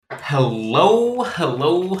Hello,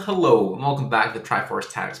 and welcome back to the Triforce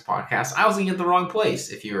Tactics podcast. I was looking at the wrong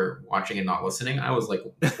place. If you're watching and not listening, I was like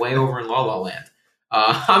way over in La La Land.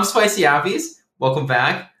 I'm Spicy Appies. Welcome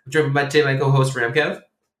back. I'm joined by today my co-host Ramkev.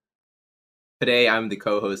 Today, I'm the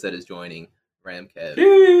co-host that is joining Ramkev.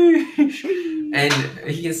 And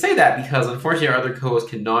he can say that because unfortunately our other co-host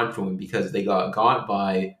cannot join because they got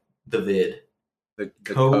by the vid. The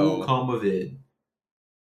comma vid.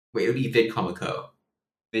 Wait, it would be vid comma co.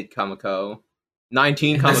 Vid comma co.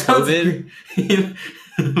 19 comma COVID.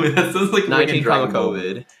 That sounds like 19 comma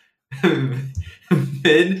COVID.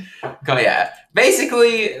 Vid. Yeah.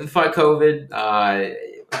 Basically, fuck COVID.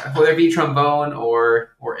 Whether it be trombone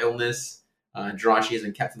or illness, Jirachi has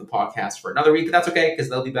been kept from the podcast for another week, but that's okay because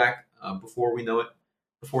they'll be back before we know it,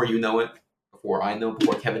 before you know it, before I know,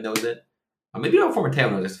 before Kevin knows it. Maybe not before Mateo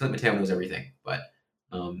knows it. I feel like Mateo knows everything, but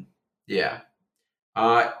yeah.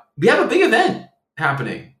 We have a big event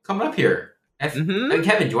happening coming up here. Kevin,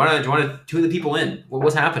 do you want to tune the people in?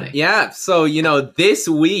 What's happening? Yeah, so this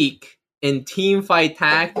week in Teamfight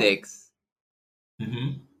Tactics,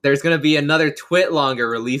 there's gonna be another Twitlonger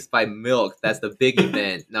released by Milk. That's the big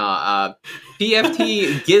event.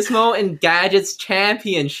 TFT Gizmo and Gadgets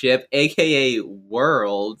Championship, aka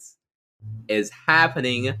Worlds, is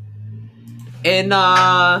happening in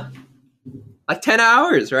like 10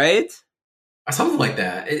 hours, right? Something like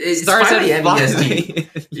that. It starts at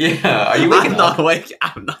MEST. Yeah, are you waking up?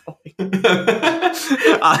 I'm not awake.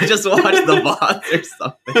 I just watched the bots or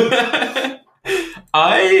something.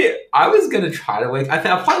 I was gonna try to wake.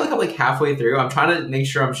 I'll probably look up like halfway through. I'm trying to make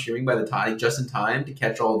sure I'm streaming by the time, just in time to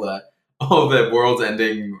catch all the world's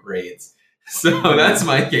ending raids. So that's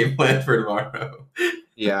my game plan for tomorrow.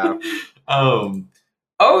 Yeah.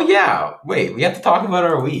 Oh yeah. Wait, we have to talk about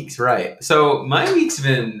our weeks, right? So my week's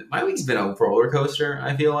been a roller coaster.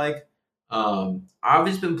 I feel like I've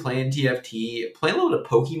just been playing TFT, playing a little bit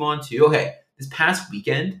of Pokemon too. Okay, this past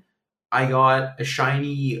weekend I got a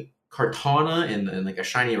shiny Kartana and like a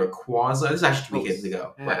shiny Rayquaza. This is actually 2 weekends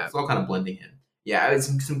ago, but it's all kind of blending in. Yeah, it's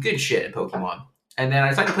some good shit in Pokemon. And then I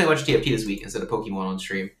decided to play a bunch of TFT this week instead of Pokemon on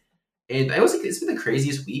stream. And it's been the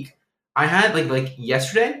craziest week. I had like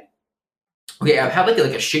yesterday. Okay, I've had like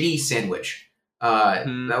a shitty sandwich.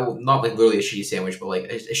 Not like literally a shitty sandwich, but like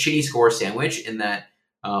a shitty score sandwich. In that,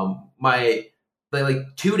 my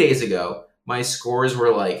like 2 days ago, my scores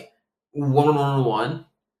were like 1-1-1-1.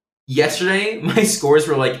 Yesterday, my scores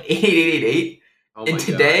were like 8-8-8-8. And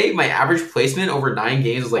today, my average placement over 9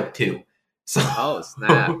 games was like 2. So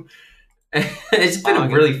snap! It's been a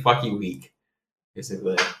really fucky week,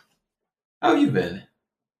 basically. How have you been?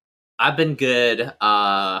 I've been good.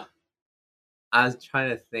 I was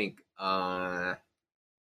trying to think.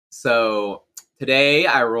 So today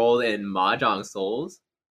I rolled in Mahjong Souls.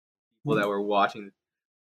 People that were watching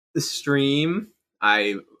the stream,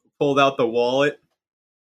 I pulled out the wallet,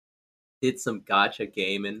 did some gacha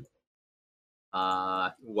gaming.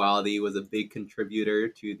 Wildy was a big contributor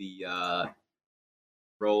to the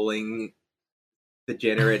rolling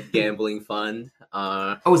degenerate gambling fund.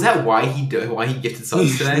 Is that why he gifted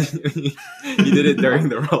subs today? He did it during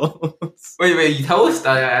the rolls. Wait, you tell us.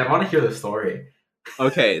 I want to hear the story.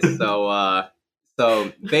 Okay, so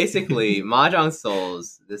basically, Mahjong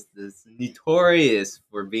Souls, this notorious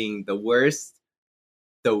for being the worst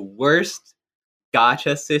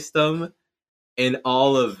gacha system in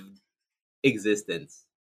all of existence.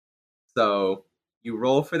 So you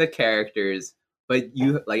roll for the characters. But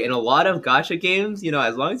you like in a lot of gacha games,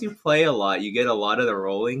 as long as you play a lot, you get a lot of the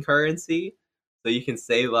rolling currency, so you can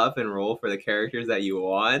save up and roll for the characters that you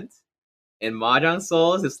want. In Mahjong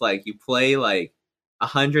Souls, it's like you play like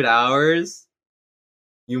 100 hours,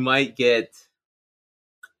 you might get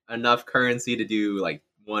enough currency to do like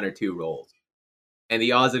 1 or 2 rolls, and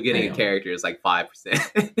the odds of getting a character is like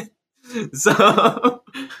 5%. So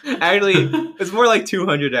actually, it's more like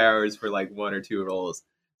 200 hours for like 1 or 2 rolls.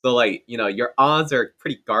 So, like, your odds are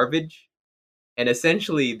pretty garbage, and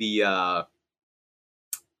essentially the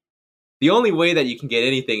only way that you can get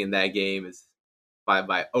anything in that game is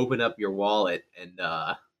by open up your wallet and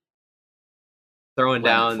throwing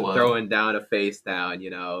down a face down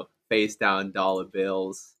dollar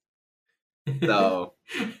bills. So,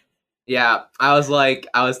 yeah, I was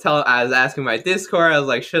asking my Discord, I was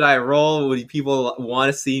like, should I roll? Would people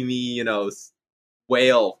want to see me,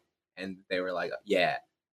 wail? And they were like, yeah.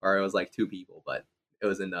 Or it was like 2 people, but it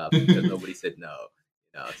was enough because nobody said no.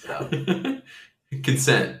 So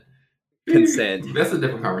Consent. That's a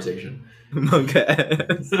different conversation. Okay.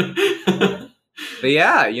 But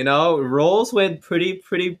yeah, rolls went pretty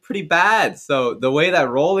bad. So the way that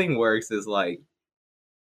rolling works is like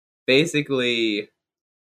basically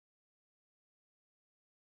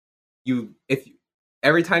you if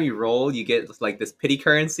every time you roll, you get like this pity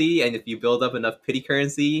currency, and if you build up enough pity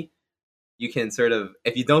currency, you can sort of,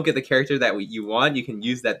 if you don't get the character that you want, you can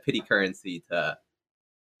use that pity currency to,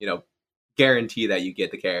 you know, guarantee that you get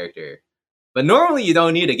the character. But normally you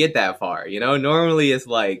don't need to get that far, you know? Normally it's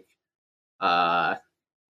like, uh,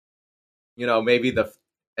 you know, maybe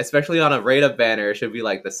especially on a rate up banner, it should be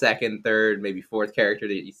like the second, third, maybe fourth character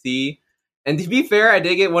that you see. And to be fair, I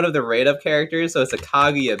did get one of the rate up characters, so it's a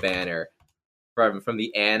Kaguya banner from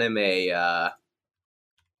the anime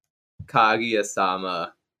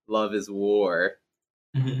Kaguya-sama, Love is War.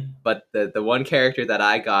 Mhm. But the one character that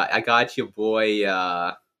I got your boy,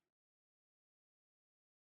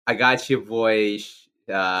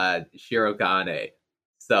 Shirogane.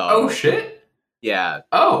 Oh So shit! yeah,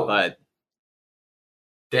 Oh but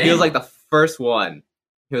he was like damn! the first one.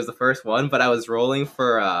 He was the first one, but I was rolling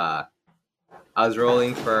for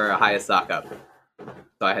Hayasaka,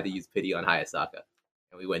 so I had to use pity on Hayasaka,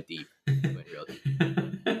 and we went deep. We went real deep.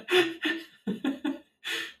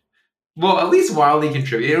 Well, at least Wildly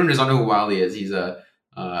contributed. Everyone does not know who Wildly is. He's a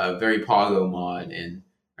very Pogo mod, and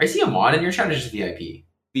I see a mod in your chat. Or just VIP.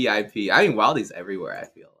 VIP. I mean, Wildy's everywhere. I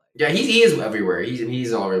feel like. Yeah, he is everywhere.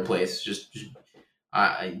 He's all over the place. Just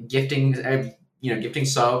gifting, gifting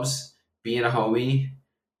subs, being a homie,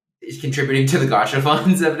 is contributing to the gacha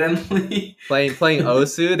funds. Evidently, playing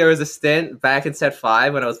Osu. There was a stint back in set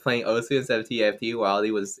 5 when I was playing Osu instead of TFT.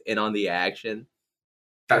 Wildy was in on the action.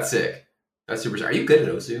 That's sick. That's super. Are you good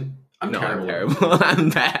at Osu? I'm terrible. I'm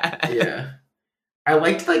bad. Yeah. I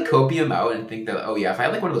like to like copium out and think that, oh yeah, if I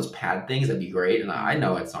had like one of those pad things, that'd be great. And I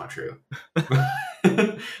know it's not true.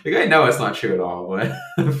 Like I know it's not true at all, but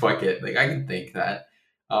fuck it. Like I can think that.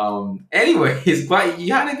 Anyways, but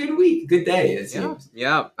you had a good week, good day, it seems.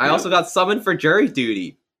 Yeah. I also got summoned for jury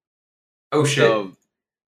duty. Oh shit. So,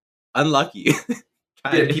 unlucky.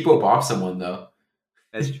 Yeah, people bop someone though.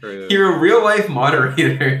 That's true. You're a real life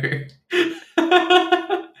moderator.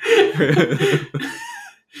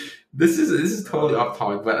 This is totally off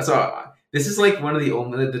topic, but so this is like one of the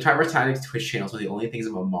only the Tyrus Tactics Twitch channels, one of the only things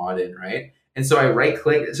I'm a mod in, right? And so I right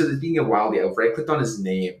clicked. So speaking of Wildly, I right clicked on his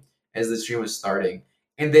name as the stream was starting,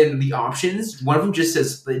 and then the options, one of them just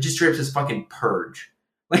says, it just straight up says fucking purge.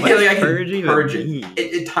 Like, what I can purge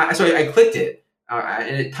it. So I clicked it,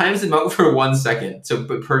 and it times them out for 1 second, so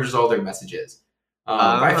it purges all their messages.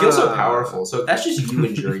 But I feel so powerful. So that's just you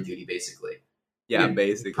in jury duty, basically. Yeah,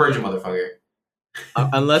 basically. Purge a motherfucker.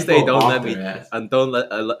 Unless they don't let me, don't let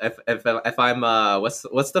if I'm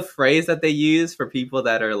what's the phrase that they use for people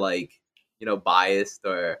that are like, you know, biased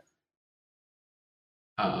or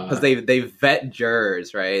because they vet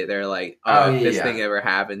jurors, right? They're like, if this thing ever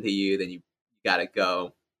happened to you, then you gotta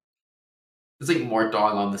go. It's like Mort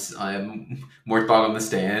Dog on the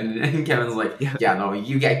stand, and Kevin's like, "Yeah, no,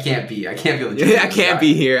 you can't be. I can't be on the jury. I can't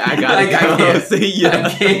be here. I gotta go. I can't. See ya. I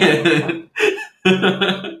can't."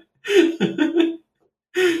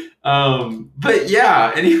 But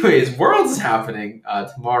yeah. Anyways, Worlds is happening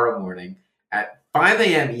tomorrow morning at 5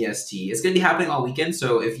 a.m. EST. It's going to be happening all weekend.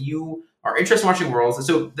 So if you are interested in watching Worlds,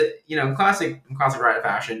 so in classic Riot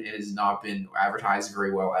fashion, it has not been advertised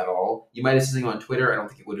very well at all. You might have seen something on Twitter. I don't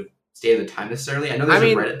think it would have stayed at the time necessarily. I know there's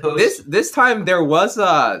a Reddit post. This time there was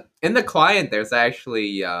in the client. There's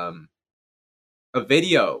actually a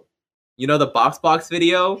video. You know, the box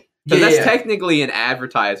video. So that's technically an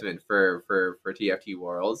advertisement for TFT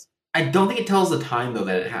Worlds. I don't think it tells the time though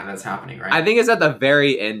that's happening, right? I think it's at the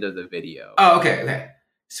very end of the video. Oh, okay.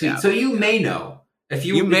 Sweet. Yeah, so you may know. If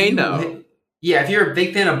you know. Yeah, if you're a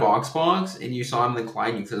big fan of Box and you saw him in the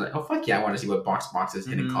client, you could like, oh fuck yeah, I want to see what Box's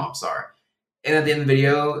hidden comps are. And at the end of the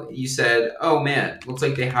video, you said, oh man, looks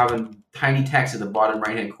like they have a tiny text in the bottom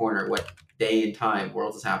right hand corner what day and time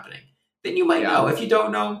Worlds is happening. Then you might know. If you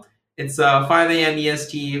don't know, it's 5 a.m.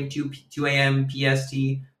 EST, 2 a.m. PST,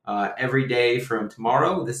 every day from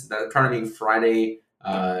tomorrow. This is trying to be Friday,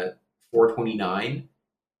 4/29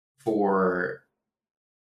 for.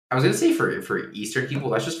 I was gonna say for Eastern people.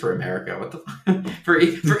 That's just for America. What the for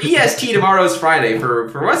EST tomorrow is Friday.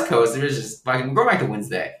 For West Coast, there's just fucking go back to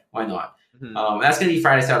Wednesday. Why not? Mm-hmm. That's gonna be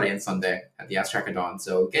Friday, Saturday, and Sunday at the Ass Track of Dawn.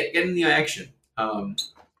 So get in the action.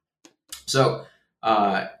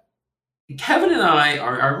 Kevin and I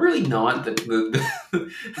are really not we're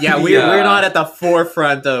not at the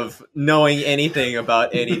forefront of knowing anything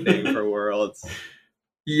about anything for Worlds.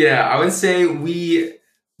 Yeah, I would say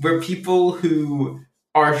we're people who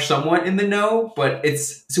are somewhat in the know, but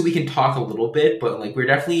it's so we can talk a little bit, but like we're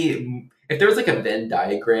definitely, if there was like a Venn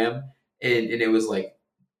diagram and it was like,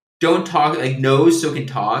 don't talk, like knows so can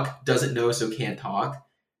talk, doesn't know so can't talk,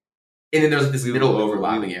 and then there's like this middle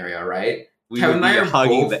overlapping area, right? We Kevin would and I be are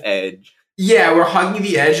hugging both. the edge. Yeah, we're hugging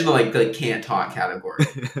the edge in the can't talk category.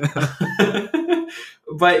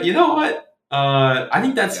 But you know what? I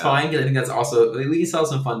think that's Yeah. fine because I think that's also we can still have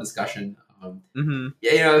some fun discussion. Mm-hmm.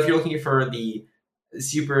 Yeah, if you're looking for the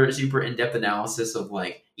super in depth analysis of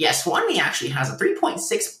like, yes, Wanmi actually has a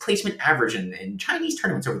 3.6 placement average in Chinese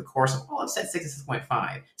tournaments over the course of all of set 6 and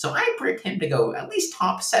 6.5. So I predict him to go at least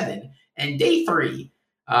top 7 and day 3.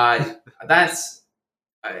 That's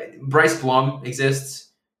Bryce Blum exists.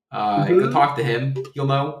 Go Mm-hmm. talk to him. You'll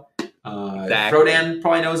know. Exactly. Frodan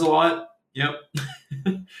probably knows a lot. Yep.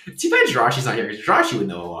 Too bad Jirashi's not here because Jirashi would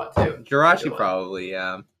know a lot too. I Jirachi feel like. probably,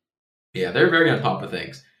 yeah. Yeah, they're very on top of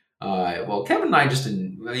things. Well, Kevin and I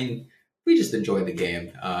we just enjoyed the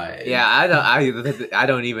game. Yeah, I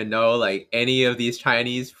don't even know like any of these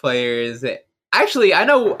Chinese players. Actually, I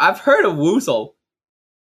know I've heard of Woozle.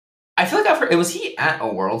 I feel like I've heard. Was he at a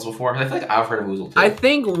Worlds before? I feel like I've heard of Woozle I too.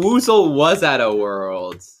 think Woozle was at a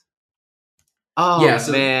Worlds. Oh Yeah,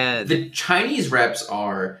 so man. the Chinese reps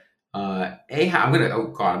are I'm gonna. Oh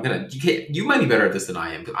god, you might be better at this than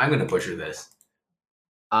I am because I'm gonna butcher this.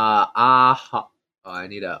 Ah. Oh, I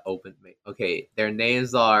need to open. Okay, their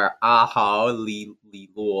names are Ahao Li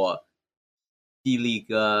Luo, Ji Li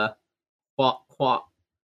Ge,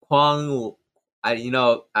 Huang. I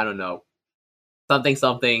don't know something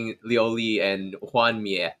something Liu Li and Huan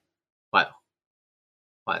Mie. What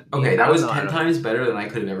Huan Mie? Okay, that was I 10 don't know. times better than I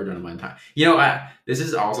could have ever done in my time. This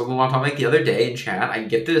is also the one topic. The other day in chat, I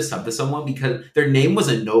get to sub to someone because their name was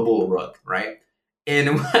a noble rook, right? And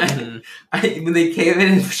Mm-hmm. when they came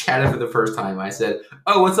in and chatted for the first time, I said,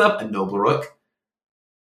 "Oh, what's up, a noble rook?"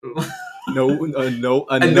 No, A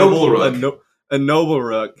noble rook. a noble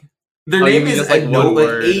rook. Their Oh, you name mean is just like one a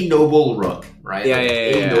word? noble rook, right? Yeah, Like yeah,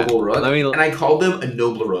 yeah, a yeah. noble rook, Let me. and I called them a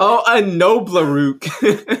noble rook. Oh, a nobler rook.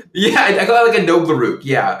 Yeah, I call it like a noble rook.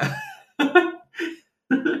 Yeah.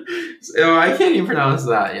 So I can't even pronounce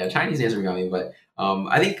that. Yeah, Chinese names are yummy, but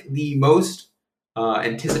I think the most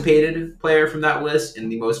anticipated player from that list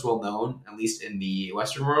and the most well known, at least in the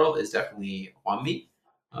Western world, is definitely Huanmi.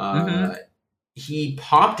 Mm-hmm. Uh, he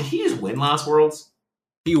popped. Did he just win last Worlds?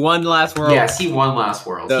 He won last world. Yes, he won last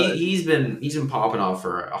Worlds. The He's been popping off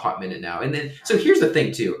for a hot minute now. And then so here's the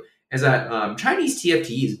thing too is that Chinese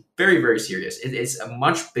TFT is very very serious. It's a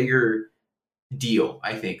much bigger deal,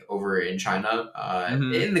 I think, over in China,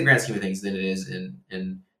 mm-hmm. in the grand scheme of things, than it is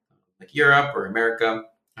in like Europe or America,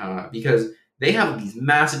 because they have these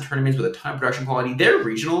massive tournaments with a ton of production quality. Their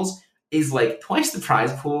regionals is like twice the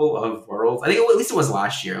prize pool of Worlds. I think at least it was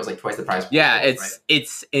last year. It was like twice the prize pool. Yeah, Of Worlds, right?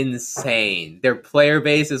 it's insane. Their player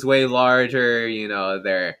base is way larger.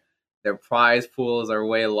 Their prize pools are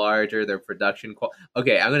way larger. Their production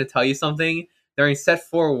Okay, I'm gonna tell you something. During Set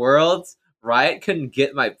 4 Worlds, Riot couldn't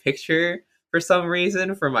get my picture for some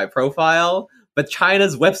reason for my profile, but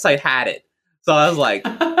China's website had it. So I was like,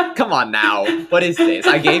 come on now. What is this?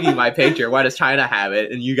 I gave you my picture. Why does China have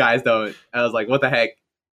it and you guys don't? I was like, what the heck?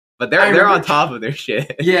 But they're on top of their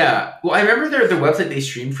shit. Yeah, well, I remember their website they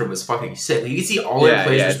streamed from was fucking sick. Like, you could see all their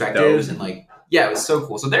players' It's perspectives, dope. and like, yeah, it was so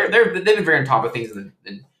cool. So they've been very on top of things in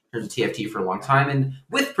terms of TFT for a long time, and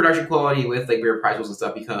with production quality, with like bigger prize pools and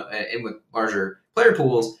stuff, and with larger player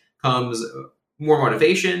pools comes more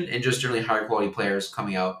motivation and just generally higher quality players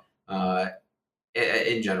coming out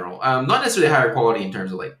in general. Not necessarily higher quality in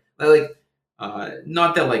terms of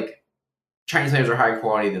not that like Chinese players are higher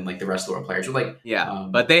quality than like the rest of the world players, but like Yeah,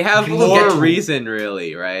 but they have people who get more to reason,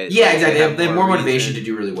 really, right? yeah, Like exactly. They have more motivation to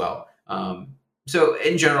reason. do really well. So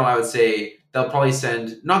in general, I would say they'll probably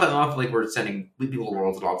send not like we're sending people to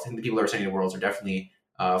worlds at all. I think the people that are sending to worlds are definitely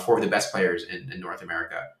four of the best players in North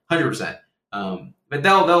America, 100%. But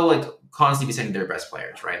they'll like constantly be sending their best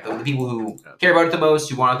players, right? The people who care about it the most,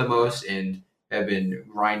 who want it the most, and have been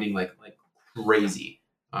grinding like crazy.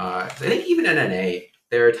 I think even in NA,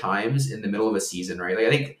 there are times in the middle of a season, right? Like I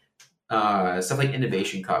think stuff like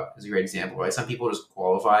Innovation Cup is a great example, right? Some people just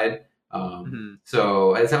qualified. Mm-hmm.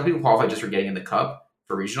 So and some people qualified just for getting in the cup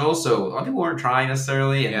for regionals. So a lot of people weren't trying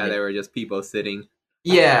necessarily. And Yeah, like, they were just people sitting.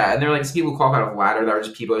 yeah, and there were like some people qualified off ladder that were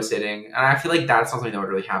just people sitting. And I feel like that's not something that would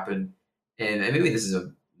really happen. And maybe this is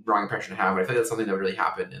a wrong impression to have, but I feel like that's something that would really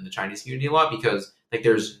happen in the Chinese community a lot because like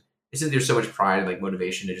there's so much pride and like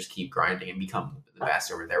motivation to just keep grinding and become the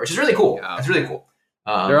best over there, which is really cool. Yeah. That's really cool.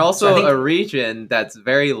 They're also I think, a region that's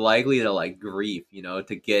very likely to like grief,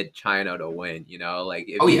 to get China to win. Like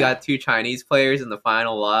if you got two Chinese players in the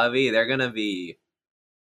final lobby, they're gonna be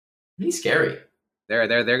pretty scary. They're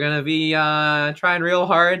gonna be trying real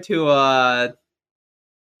hard to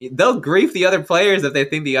they'll grief the other players if they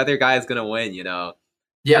think the other guy is gonna win.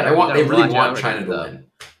 Yeah, they really want China to win,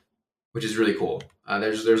 which is really cool.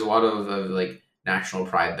 There's a lot of like national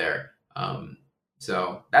pride there.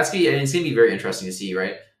 So it's gonna be very interesting to see,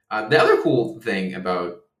 right? The other cool thing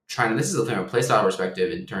about China, this is the thing from a playstyle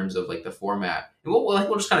perspective in terms of like the format. And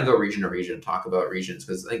we'll just kind of go region to region and talk about regions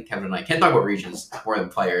because I think Kevin and I can't talk about regions more than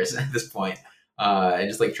players at this point, and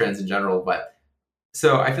just like trends in general. But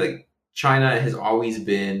so I feel like China has always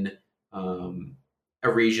been um,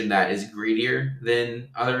 a region that is greedier than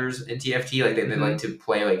others in TFT. Like they like to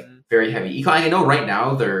play like Mhm. very heavy econ. I know right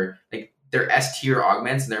now they're like their S tier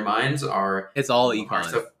augments in their minds It's all are econ.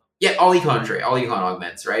 stuff. Yeah, all econ trade, all econ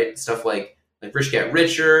augments, right? Stuff like rich get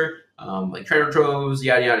richer, like treasure troves,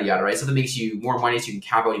 yada yada yada, right? Stuff that makes you more money so you can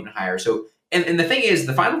cap out even higher. So and the thing is,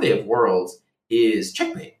 the final day of Worlds is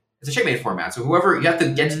checkmate. It's a checkmate format. So whoever you have to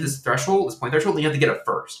get to Mhm. this threshold, this point threshold, then you have to get it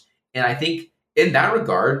first. And I think in that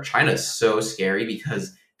regard, China's so scary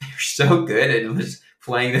because they're so good at just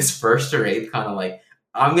playing this first or eighth kind of like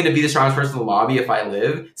I'm gonna be the strongest person in the lobby if I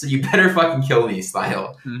live, so you better fucking kill me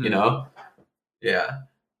style, you Mhm. know? Yeah.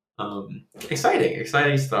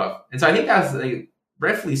 Exciting stuff. And so I think that's like,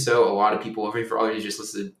 rightfully so. A lot of people, I think for others you just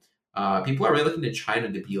listed, people are really looking to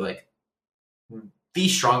China to be like the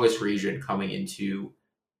strongest region coming into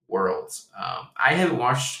Worlds. I haven't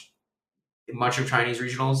watched much of Chinese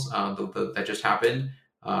regionals that just happened.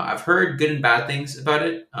 I've heard good and bad things about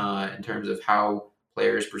it in terms of how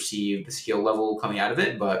players perceive the skill level coming out of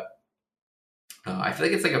it, but I feel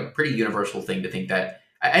like it's like a pretty universal thing to think that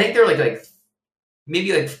I think they're like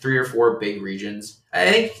maybe like three or four big regions. I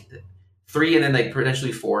think three and then like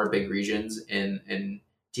potentially four big regions in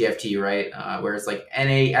TFT, right? Where it's like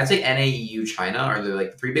I'd say NA, EU, China are the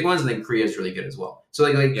like three big ones, and then Korea is really good as well. So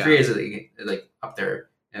like Yeah. Korea is like up there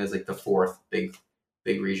and it's like the fourth big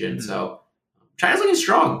region. Mhm. So China's looking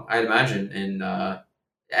strong, I'd imagine, and you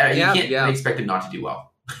Yeah, can't yeah. expect them not to do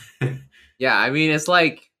well. Yeah, I mean, it's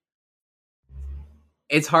like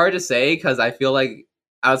it's hard to say because I feel like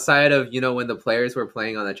outside of when the players were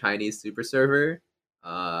playing on the Chinese super server,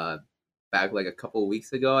 uh, back like a couple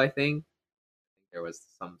weeks ago, I think there was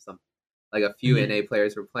some like a few NA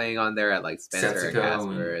players were playing on there at like Spencer and Setsuko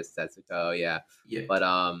Casper, and Setsuko, yeah. yeah, But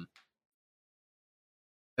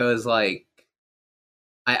it was like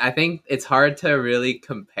I think it's hard to really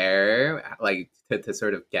compare, like to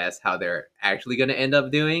sort of guess how they're actually going to end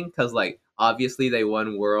up doing because like obviously they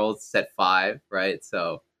won Worlds set 5, right?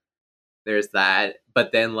 So there's that.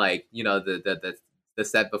 But then like the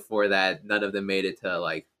set before that, none of them made it to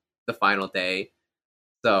like the final day.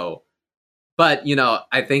 So, but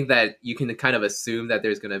I think that you can kind of assume that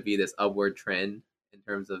there's going to be this upward trend in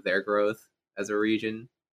terms of their growth as a region.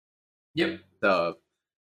 yep. So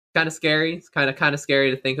kind of scary. It's kind of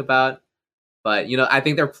scary to think about. But I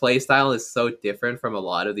think their play style is so different from a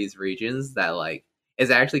lot of these regions that like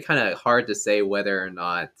it's actually kind of hard to say whether or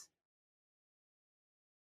not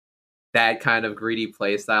that kind of greedy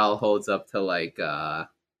play style holds up to like a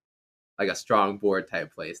strong board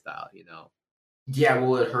type play style. Yeah,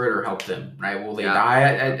 will it hurt or help them? Right? Will they Yeah. die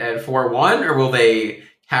at 4-1, or will they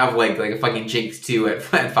have like a fucking Jinx 2 at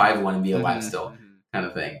 5-1 and be alive Hmm. still, Hmm. kind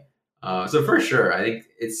of thing. So for sure, I think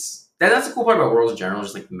that's the cool part about Worlds in general,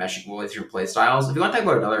 just like meshing with your play styles. If you want to talk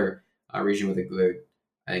about another region with a good,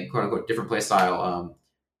 I think quote unquote different play style,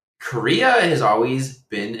 Korea has always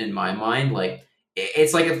been in my mind like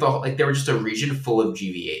it's like if they were just a region full of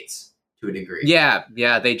GV8s to a degree. Yeah,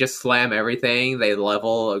 yeah, they just slam everything. They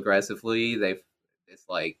level aggressively. It's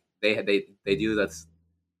like they do this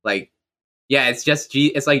like yeah. It's just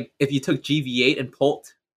It's like if you took GV8 and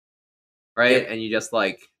Pult, right, Yep. and you just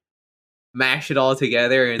like mash it all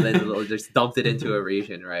together and then just dumped it into a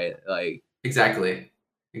region, right? Like, Exactly.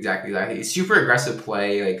 Super aggressive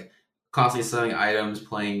play, like constantly selling items,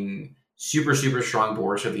 playing super strong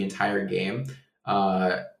boards for the entire game.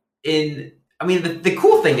 In I mean, the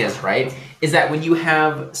cool thing is right is that when you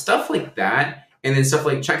have stuff like that, and then stuff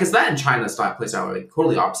like China, because that and China's style play style are like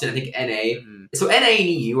totally opposite. I think NA, mhm, so NA and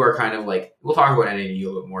EU are kind of like we'll talk about NA and EU a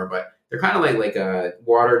little bit more, but they're kind of like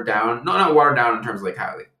watered down. No, not watered down in terms of like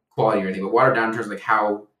how like quality or anything, but watered down in terms of like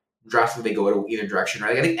how drastically they go in either direction,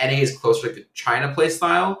 right? Like, I think NA is closer to the China play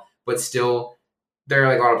style, but still there are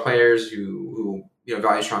like a lot of players who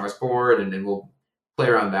value strongest board and will play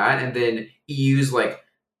around that. And then EU's like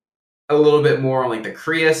a little bit more on like the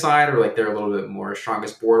Korea side, or like they're a little bit more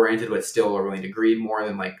strongest board oriented, but still are willing to greed more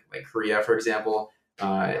than like Korea, for example.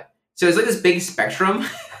 So it's like this big spectrum.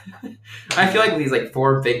 I feel mhm. like these like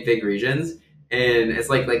four big regions, and it's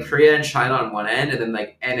like Korea and China on one end, and then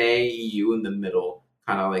like NA, EU in the middle,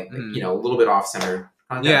 kind of like Mhm. a little bit off center,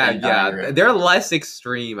 kind of that Yeah, Venn yeah, diagram. they're less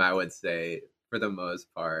extreme, I would say, for the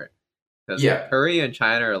most part, because Yeah, Korea and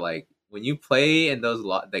China are like when you play and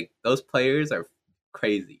like those players are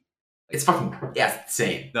crazy, like It's fucking yeah, it's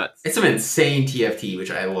insane. nuts. It's some insane TFT,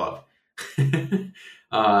 which I love.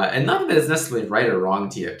 And none of it is necessarily right or wrong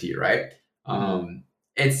TFT, right? Hmm.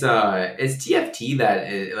 It's TFT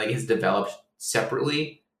that like is developed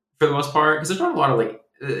separately for the most part because there's not a lot of like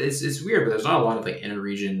it's weird, but there's not a lot of like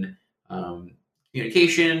inter-region um,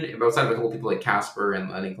 communication outside of a couple people like Casper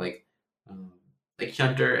and I think um, like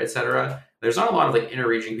Hunter, etc. There's not a lot of like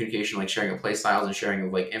inter-region communication, like sharing of play styles and sharing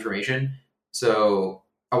of like information. So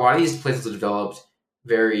a lot of these places are developed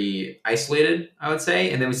very isolated, I would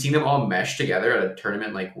say. And then we see them all mesh together at a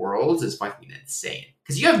tournament like Worlds is fucking insane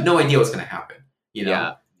because you have no idea what's going to happen. You know,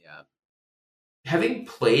 Yeah, yeah. having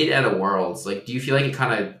played at a Worlds, like, do you feel like it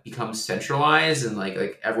kind of becomes centralized and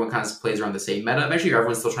like everyone kind of plays around the same meta? Eventually,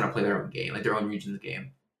 everyone's still trying to play their own game, like their own region's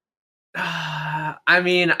game. I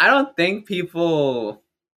mean, I don't think people.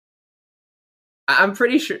 I'm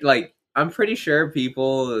pretty sure. Like, I'm pretty sure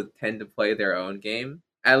people tend to play their own game.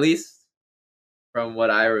 At least from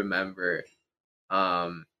what I remember.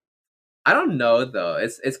 Um, I don't know though.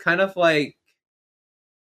 It's kind of like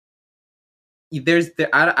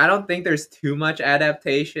I don't think there's too much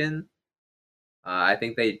adaptation. I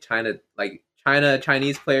think they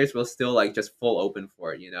Chinese players will still like just full open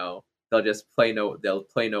for it. They'll play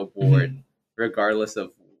no board Mhm. regardless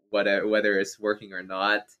of whether it's working or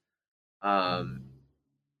not. Um,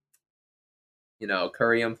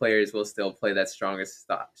 Korean players will still play that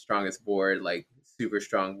strongest board, like super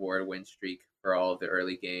strong board win streak for all of the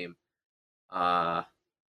early game. Uh,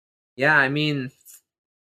 yeah, I mean,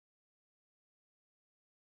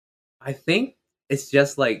 I think it's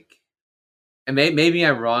just like, and maybe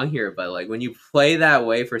I'm wrong here, but like when you play that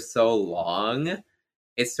way for so long,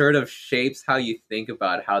 it sort of shapes how you think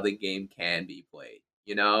about how the game can be played,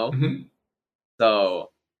 you know? Mhm.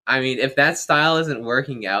 So, I mean, if that style isn't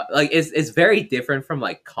working out, like it's very different from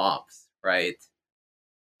like comps, right?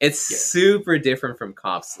 It's Yeah. super different from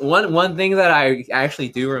comps. One thing that I actually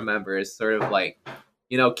do remember is sort of like,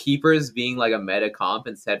 keepers being like a meta comp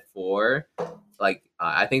in set 4. Like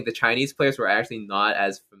I think the Chinese players were actually not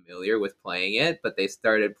as familiar with playing it, but they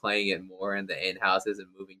started playing it more in the in houses and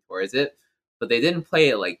moving towards it. But they didn't play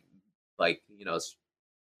it like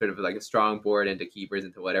sort of like a strong board into keepers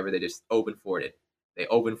into whatever. They just open forwarded. They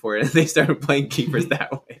open for it and they started playing keepers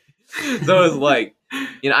that way. So it's like,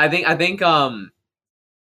 I think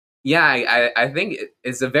yeah, I think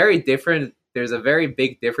it's a very different. There's a very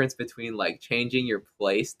big difference between like changing your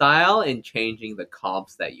play style and changing the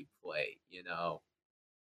comps that you play.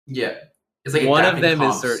 Yeah. It's like One of adapting them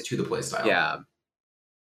is comps to the playstyle. yeah,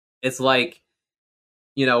 it's like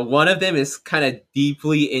one of them is kind of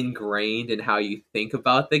deeply ingrained in how you think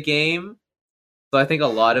about the game. So I think a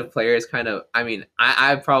lot of players kind of. I mean,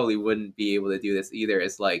 I probably wouldn't be able to do this either.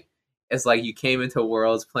 It's like you came into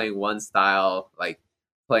Worlds playing one style, like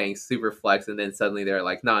playing super flex, and then suddenly they're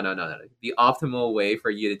like, no, no, no, no. The optimal way for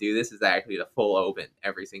you to do this is actually to full open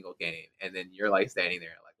every single game, and then you're like standing there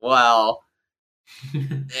like, well,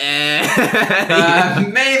 yeah.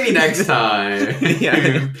 Maybe next Yeah.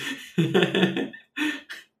 time.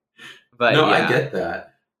 But No, I yeah. get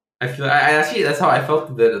that. I actually that's how I felt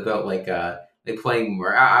a bit about like playing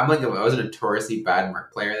Merc. I'm like I was a notoriously bad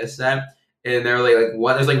Merc player this time, and there were like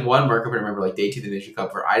one there's like one Merc I remember like day 2 of the Nation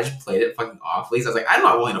Cup where I just played it fucking awfully. So I was like, I'm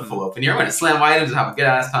not willing to full Mhm. open here. I'm gonna slam items and have a good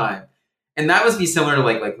ass time. And that must be similar to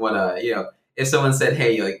like what if someone said,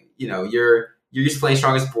 hey, like you're just playing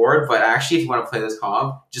strongest board, but actually if you want to play this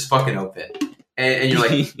comp, just fucking open. And you're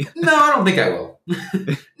like, no, I don't think I will. No,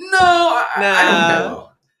 I don't think I Nah.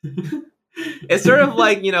 will. It's sort of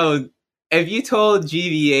like, if you told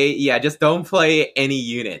GVA, yeah, just don't play any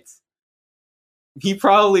units, he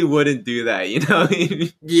probably wouldn't do that,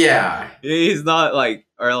 Yeah. He's not like,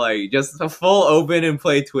 or like, just a full open and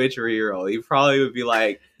play Twitch reroll. He probably would be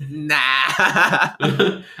like, nah.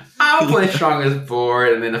 I'll play strongest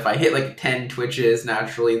board, and then if I hit like 10 twitches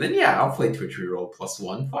naturally, then yeah, I'll play Twitch reroll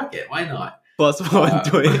 +1. Fuck it, why not? Plus one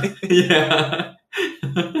Twitch. Yeah.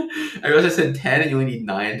 I realized I said 10 and you only need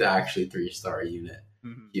 9 to actually 3-star a unit.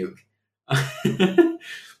 Puke.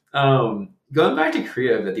 Going back to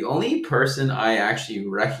Korea, but the only person I actually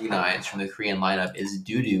recognize from the Korean lineup is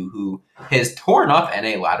Dudu, who has torn up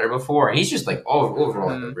NA ladder before, and he's just like overall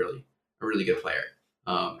like Mhm. a really good player.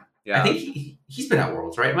 I Yeah. think he's been at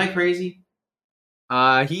Worlds, right? Am I crazy?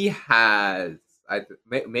 He has.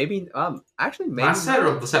 Maybe. Actually, maybe Last set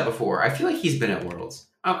or not. the set before? I feel like he's been at Worlds.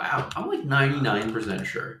 I'm like 99%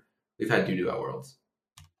 sure we've had Dudu at Worlds.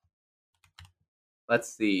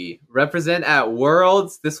 Let's see. Represent at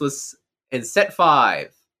Worlds. This was in set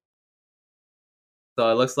 5. So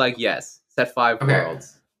it looks like yes, set 5 Okay.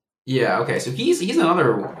 Worlds. Yeah, okay. So he's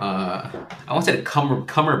another I won't say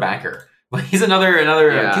comer backer, but he's another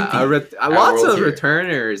Yeah, compete at lots Worlds of here.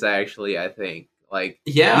 returners actually. I think like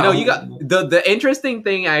Yeah, you got the interesting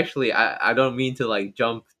thing actually. I don't mean to like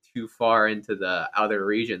jump too far into the other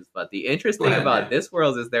regions, but the go interesting ahead. about Yeah, this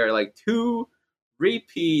world is there are like two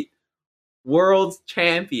repeat world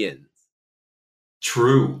champions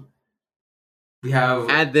true. We have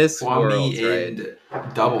at this Kwame worlds, right? in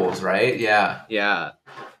doubles, right? Yeah. Yeah,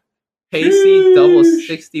 Pacey double Sheesh.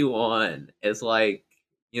 61 is like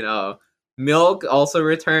you know Milk also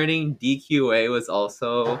returning. DQA was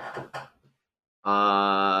also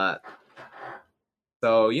uh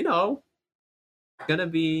so gonna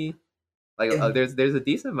be like And there's a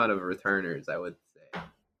decent amount of returners, I would say.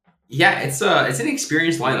 yeah, it's an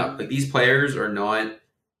experienced lineup. Like these players are not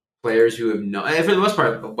players who have not, and for the most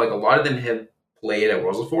part, like a lot of them have played at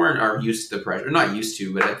Worlds before and are used to the pressure. Not used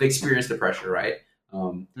to, but have experienced the pressure, right?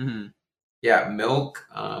 Um, Hmm. yeah, Milk,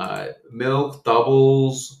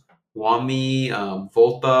 Doubles, Wami,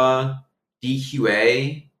 Volta,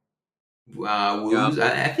 DQA, Yeah, Wooz.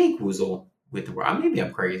 I think Woozle with the maybe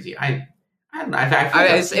I'm crazy. I don't know. I feel like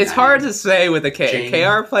I've seen it's that hard name. to say with the Jing.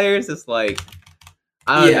 KR players. It's like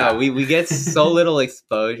I don't know. Yeah. We get so little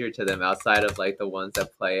exposure to them outside of like the ones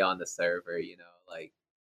that play on the server. Like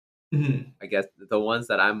Mhm. I guess the ones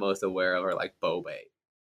that I'm most aware of are like Bobe,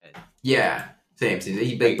 and Yeah. Same.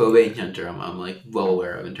 He like like Bobe and Hunter. I'm like well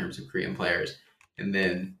aware of in terms of Korean players, and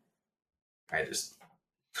then I just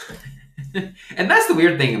and that's the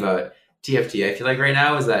weird thing about TFT. I feel like right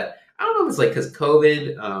now is that I don't know if it's like because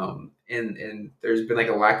COVID, and there's been like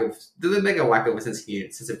a lack of a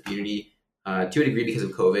sense of community, to a degree because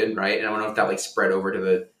of COVID, right? And I don't know if that like spread over to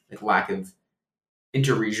the like lack of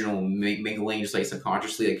interregional mingling, just like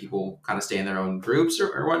subconsciously, like people kind of stay in their own groups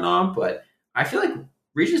or whatnot. But I feel like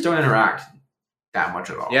regions don't interact that much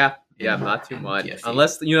at all yeah, not too in much. TFT.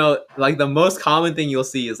 Unless like the most common thing you'll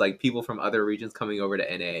see is like people from other regions coming over to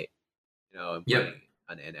NA, and Yep. playing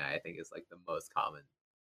on NA. I think is like the most common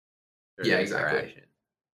sort Yeah. of Exactly. interaction.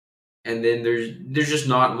 And then there's just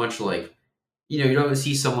not much like you don't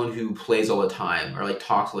see someone who plays all the time or like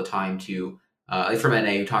talks all the time to like from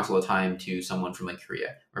NA who talks all the time to someone from like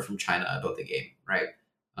Korea or from China about the game, right?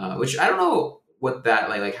 Which I don't know what that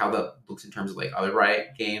like how that looks in terms of like other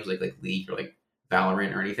Riot games like League or like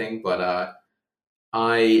Valorant or anything, but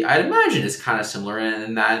I'd imagine it's kind of similar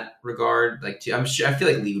in that regard. Like I'm sure, I feel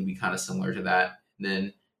like League would be kind of similar to that. And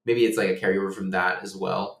then maybe it's like a carryover from that as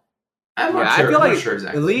well. I'm not Yeah, I sure. feel I'm not like sure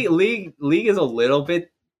exactly. league is a little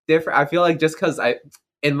bit different. I feel like just because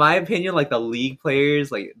in my opinion, like the league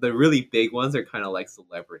players, like the really big ones, are kind of like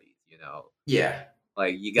celebrities. Yeah,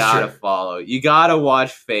 Like you it's gotta true. follow, you gotta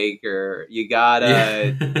watch Faker,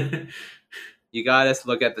 Yeah. you gotta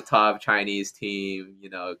look at the top Chinese team,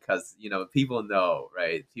 because people know,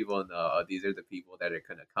 right? People know these are the people that are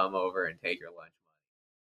gonna come over and take your lunch money,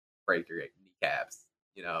 break your kneecaps,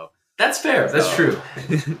 you know. That's fair. That's So true.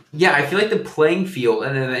 Yeah, I feel like the playing field,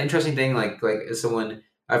 and then the interesting thing, like as someone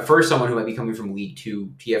at first, someone who might be coming from League Two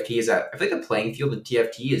TFT is that I feel like the playing field in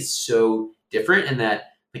TFT is so different in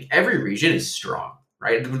that like every region is strong,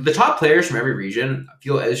 right? The top players from every region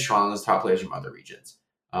feel as strong as top players from other regions,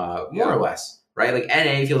 more yeah, or less, right? Like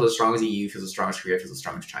NA feels as strong as EU, feels as strong as Korea, feels as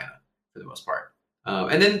strong as China for the most part.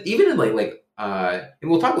 And then even in and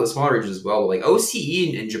we'll talk about the smaller regions as well. But like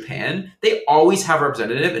OCE in Japan, they always have a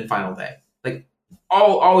representative in final day. Like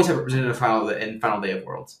always have a representative in final day of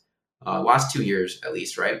Worlds. Last 2 years at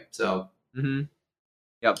least, right? So hmm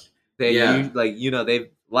yep. They yeah, use like they've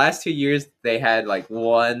last 2 years they had like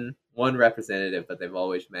one representative, but they've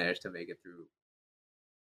always managed to make it through.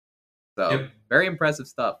 So yep. very impressive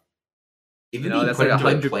stuff. Even being That's put like a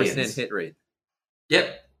into like 100% play-ins. hit rate.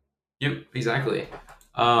 Yep, yep, exactly.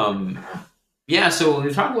 Um, yeah, so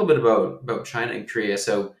we've talked a little bit about China and Korea.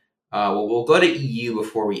 So we'll go to EU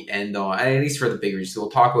before we end on at least for the big regions. So we'll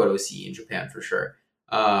talk about OCE in Japan for sure.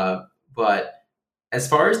 But as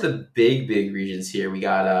far as the big regions here, we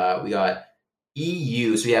got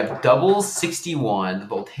EU. So we have double 61,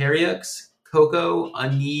 Volteriux, Coco,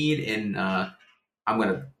 Unneed, and I'm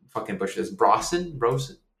gonna fucking butcher this. Brosen.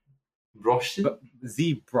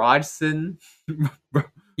 Z Brodson,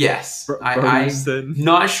 Yes, I'm Brosen.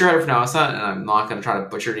 not sure how to pronounce that, and I'm not gonna try to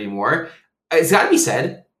butcher it anymore. It's got to be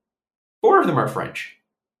said. Four of them are French.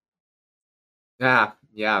 Yeah.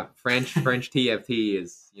 French TFT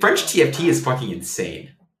is French TFT is fucking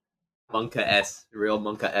insane. Monka S, real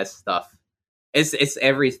Monka S stuff. It's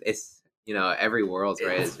every world's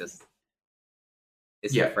right. It's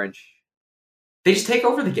It's the yeah. French. They just take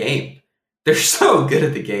over the game. They're so good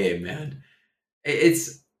at the game, man.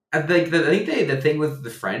 It's I think the thing with the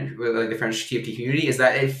French TFT community is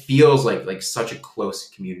that it feels like such a close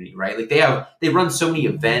community, right? Like they run so many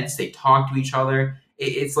events, they talk to each other.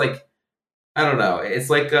 It's like I don't know. It's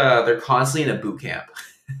like they're constantly in a boot camp.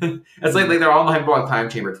 It's like they're all in the hyperbolic time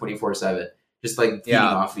chamber 24/7, just like feeding Yeah,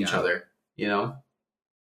 off of each yeah. other. You know,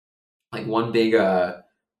 like one big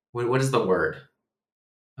what is the word?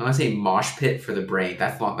 I want to say mosh pit for the brain.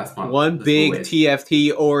 That's not One that's the big way.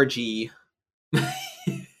 TFT orgy.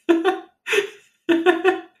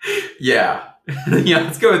 Yeah, yeah.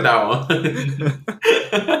 Let's go with that one.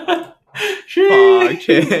 Pog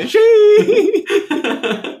Sheesh.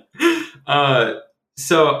 She. uh,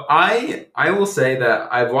 so I will say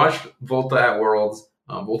that I've watched Volta at Worlds.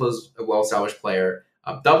 Volta's a well established player.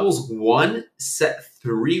 Doubles won set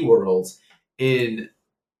 3 worlds in.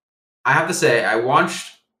 I have to say I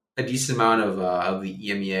watched a decent amount of the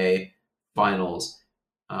EMEA finals,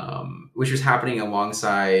 which was happening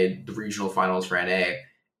alongside the regional finals for NA.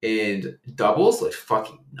 And doubles looked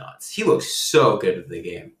fucking nuts. He looks so good at the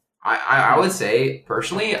game. I would say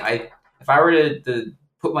personally, if I were to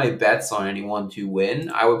put my bets on anyone to win,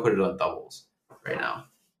 I would put it on doubles right now.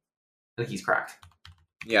 I think he's cracked.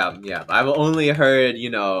 Yeah, yeah. I've only heard,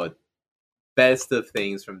 best of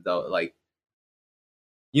things from like,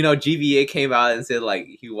 GVA came out and said like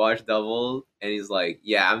he watched double and he's like,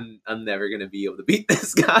 yeah, I'm never gonna be able to beat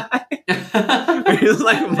this guy. He's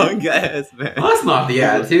like manga ass man. Well, that's not the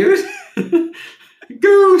attitude.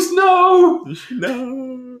 Goose, no,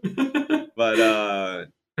 No. But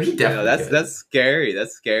he definitely could. that's scary.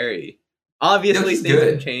 That's scary. Obviously, he's things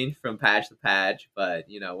good. can change from patch to patch, but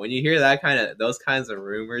when you hear those kinds of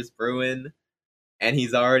rumors brewing, and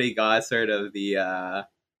he's already got sort of the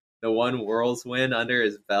one world's win under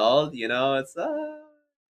his belt, it's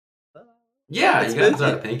Yeah, it's you gotta spooky.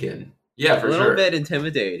 start thinking. Yeah, A for little sure. bit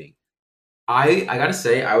intimidating. I gotta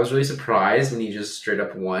say, I was really surprised when he just straight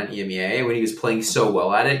up won EMEA when he was playing so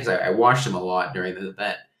well at it because I watched him a lot during the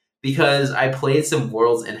event because I played some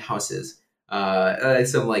worlds in houses,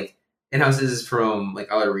 some like in houses from like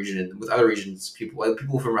other region with other regions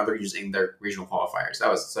people from other regions in their regional qualifiers.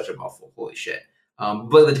 That was such a mouthful. Holy shit!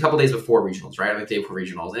 But a couple days before regionals, right? Like the day before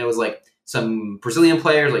regionals, and it was like some Brazilian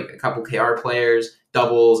players, like a couple KR players,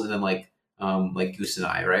 doubles, and then like Goose and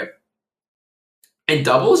I, right? And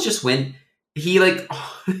doubles just went. He like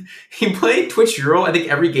he played Twitch Euro. I think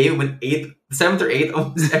every game went eighth, seventh or eighth,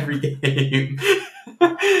 almost every game.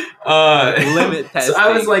 Limit So I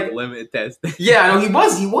was testing. like, Limit testing. yeah, no, he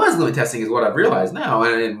was limit testing, is what I've realized now,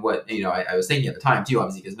 and what I was thinking at the time too,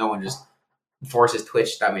 obviously, because no one just forces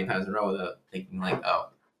Twitch that many times in a row without thinking like, oh,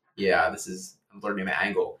 yeah, I'm learning my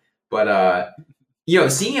angle. But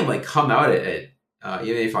seeing him like come out at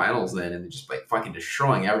EMA finals then and just like fucking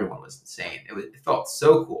destroying everyone was insane. It felt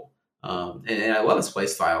so cool. And I love his play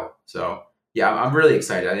style. So yeah, I'm really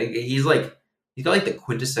excited. I think he's got like the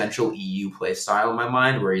quintessential EU play style in my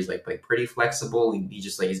mind, where he's like pretty flexible. And he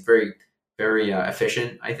just like he's very very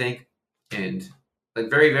efficient, I think, and like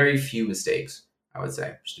very very few mistakes. I would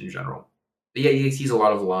say just in general. But yeah, he sees a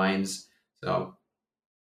lot of lines. So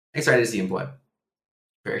excited to see him play.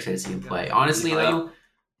 Very excited to see him play. Honestly, Yeah. though,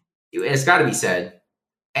 it's got to be said,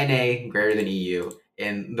 NA greater than EU.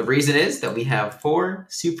 And the reason is that we have 4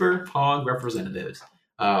 Super Pog representatives.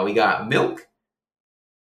 We got Milk,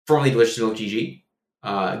 formerly Delicious Milk GG,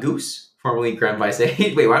 Goose, formerly Grand Vice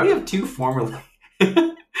 8. Wait, why do we have 2 formerly?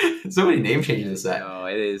 So many name changes in set. No,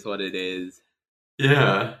 it is what it is.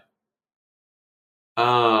 Yeah.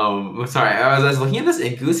 Sorry, I was looking at this,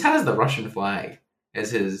 and Goose has the Russian flag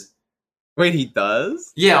as his. Wait, he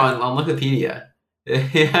does? Yeah, on Wikipedia,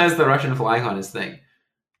 he has the Russian flag on his thing.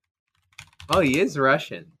 Oh, he is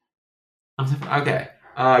Russian. Okay.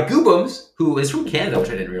 Goobums, who is from Canada, which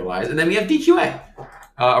I didn't realize, and then we have DQA,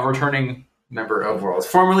 a returning member of Worlds,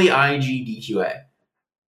 formerly IG DQA.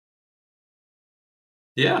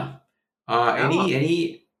 Yeah.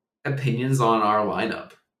 Any opinions on our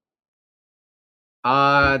lineup?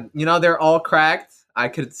 They're all cracked. I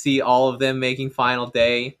could see all of them making final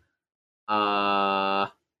day. I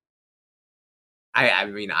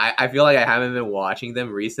mean, I feel like I haven't been watching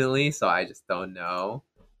them recently, so I just don't know.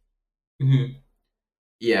 Mm-hmm.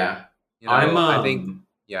 Yeah, I think,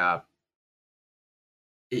 yeah.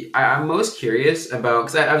 I'm most curious about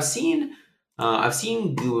because I've seen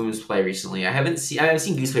Goobums play recently. I've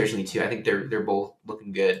seen Goose play recently too. I think they're both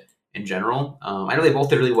looking good in general. I know they both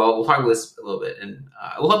did really well. We'll talk about this a little bit, and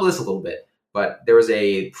we'll talk about this a little bit. But there was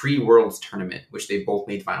a pre-Worlds tournament which they both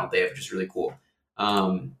made final day of, which is really cool.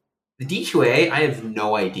 The DQA, I have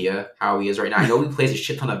no idea how he is right now. I know he plays a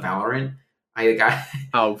shit ton of Valorant.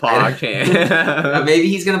 Oh, Pog can. Maybe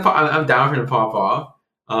he's gonna pop. I'm down for him to pop off.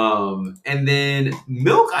 And then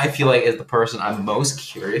Milk, I feel like, is the person I'm most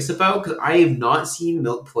curious about because I have not seen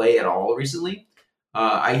Milk play at all recently.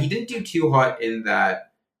 He didn't do too hot in that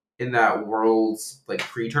Worlds like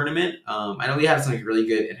pre-tournament. I know he had some like, really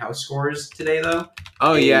good in-house scores today though.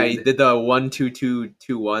 Oh yeah, he And did the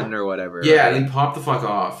 1-2-2-2-1 or whatever. yeah, right? and he popped the fuck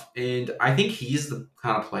off. And I think he's the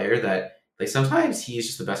kind of player that like sometimes he's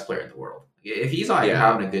just the best player in the world. If he's like Yeah.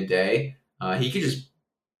 having a good day, he could just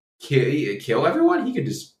kill everyone. He could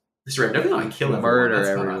just straight up not kill everyone. Murder That's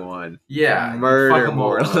kinda- everyone. yeah, Murder fuck 'em all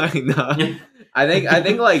more. up. Like no. I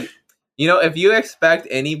think like if you expect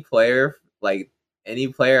any player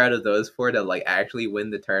out of those four to like actually win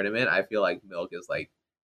the tournament, I feel like Milk is like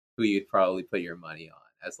who you'd probably put your money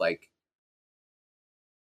on as like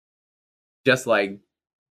just like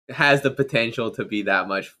has the potential to be that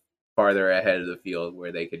much farther ahead of the field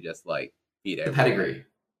where they could just like beat The everyone. pedigree,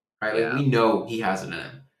 right? Like Yeah. we know he has it in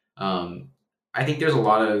him. I think there's a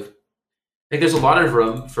lot of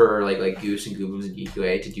room for like Goose and Goobums and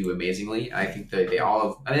DQA to do amazingly. I think that they all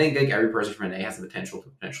have. I think like every person from NA has the potential to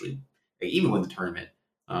potentially like, even win the tournament.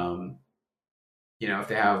 If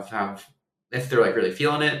they if they're like really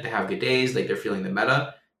feeling it, they have good days, like they're feeling the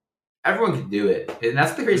meta. Everyone can do it, and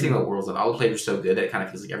that's the crazy thing about Worlds. All the players are so good that it kind of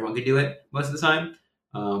feels like everyone could do it most of the time.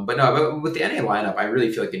 But with the NA lineup, I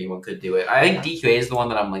really feel like anyone could do it. I think DQA is the one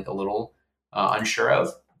that I'm like a little unsure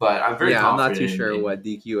of, but I'm very confident. I'm not too sure what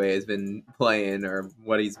DQA has been playing or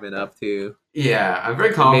what he's been up to. Yeah, I'm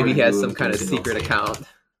very confident. Maybe he has some kind of secret account.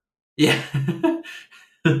 Yeah,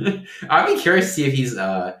 I'd be curious to see if he's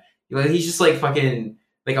just like fucking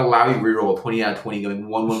like allow you reroll 20 out of 20, going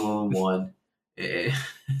 1-1-1-1-1. Yeah,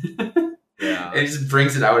 it just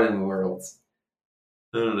brings it out in Worlds.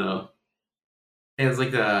 I don't know. And it's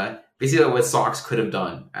like basically what Sox could have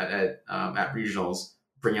done at regionals,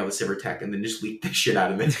 bring out the Sivir tech and then just leak the shit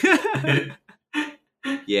out of it.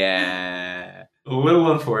 Yeah, a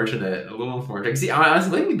little unfortunate. See,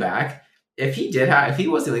 honestly, looking back, if he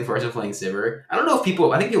was the only person playing Sivir, I don't know if I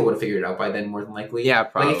think people would have figured it out by then more than likely. Yeah,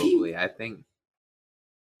 probably. I think.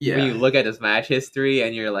 Yeah. When you look at his match history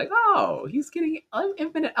and you're like, oh, he's getting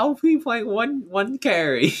infinite LP playing one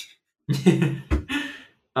carry.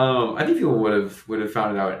 I think people would have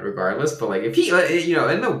found it out regardless. But like if he,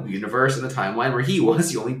 in the universe in the timeline where he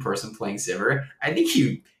was the only person playing Sivir, I think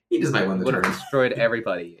he just might win the tournament. Destroyed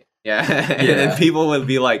everybody. Yeah. And then people would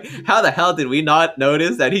be like, how the hell did we not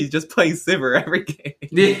notice that he's just playing Sivir every game?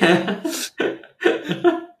 Yeah.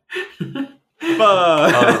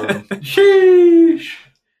 Sheesh.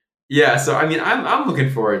 Yeah, so I mean, I'm looking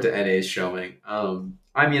forward to NA's showing.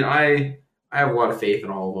 I mean, I have a lot of faith in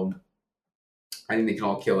all of them. I think they can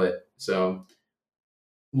all kill it. So,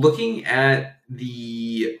 looking at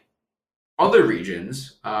the other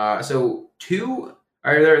regions, there are a few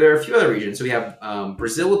other regions. So we have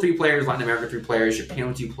Brazil with 3 players, Latin America 3 players, Japan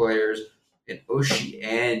with 2 players, and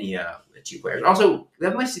Oceania with 2 players. Also,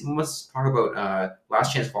 that must talk about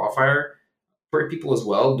last chance qualifier for people as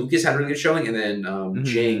well. Lucas had a really good showing, and then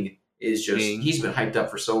Jing is just he's been hyped up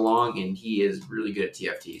for so long, and he is really good at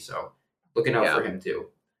TFT. So looking out for him too.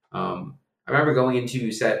 I remember going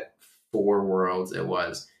into set 4 Worlds. It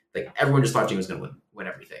was like everyone just thought Jing was going to win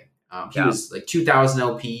everything. He was like 2,000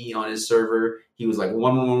 LP on his server. He was like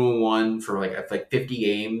 1-1-1-1 for like 50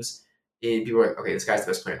 games, and people were like, "Okay, this guy's the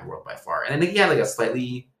best player in the world by far." And I think he had like a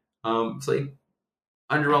slightly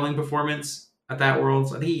underwhelming performance at that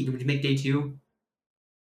Worlds. I think he did make day 2.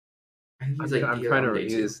 I'm trying to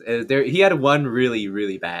use. He had one really,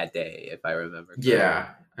 really bad day, if I remember correctly. Yeah,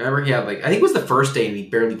 I remember he had I think it was the first day and he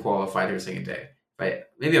barely qualified or second day.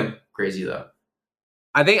 Maybe I'm crazy though.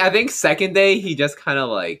 I think second day he just kind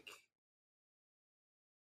of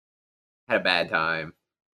had a bad time.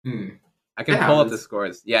 I can pull up the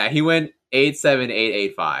scores. Yeah, he went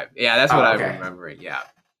 8-7, 8-8-5. Yeah, that's what I'm remembering. Yeah.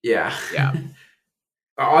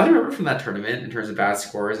 All I remember from that tournament in terms of bad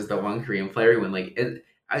scores is the one Korean player who went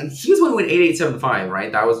he was the one who went 8-8-7-5, right?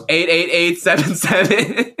 That was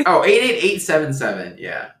 8-8-8-7-7. Oh, 8-8-8-7-7.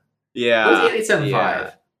 Yeah. Yeah. What was 8-8-7-5?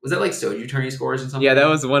 Yeah. Was that like Soju tourney scores or something? Yeah, that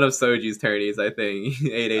was one of Soju's tourneys, I think.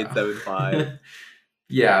 8-8-7-5.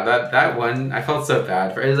 Yeah, that one I felt so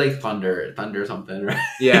bad for. It was like Thunder something, right?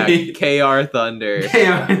 Yeah, KR Thunder.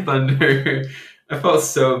 KR Thunder. I felt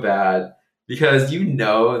so bad because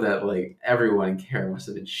that like everyone in KR must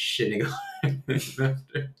have been shitting on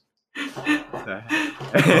Thunder.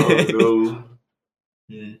 Oh no.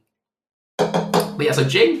 But yeah, so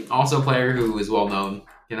Jing, also a player who is well known,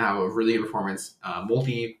 can have a really good performance.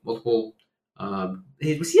 Multiple.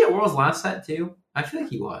 Was he at Worlds last set too? I feel like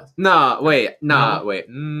he was. Wait. Yeah,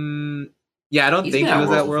 I don't think he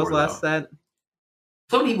was at Worlds last set.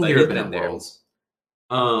 Some people here have been at Worlds.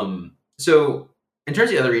 So in terms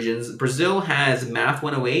of the other regions, Brazil has Math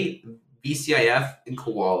 108, VCIF, and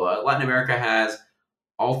Koala. Latin America has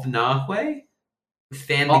Altanahue,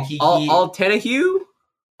 Fandikiki, Alternahue?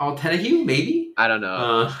 Altenahue, maybe? I don't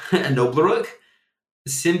know. Nobleruk,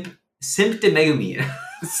 Simp de Megamine.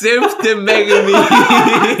 Simp de Megamine.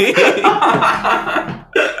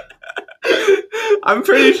 I'm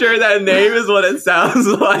pretty sure that name is what it sounds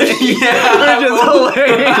like. Yeah, which is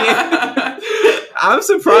hilarious. I'm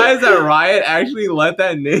surprised that Riot actually let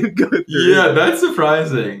that name go through. Yeah, that's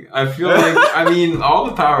surprising. I feel like, I mean, all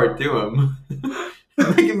the power to him.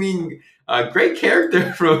 I mean, great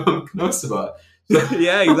character from Konosuba.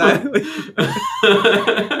 Yeah, exactly.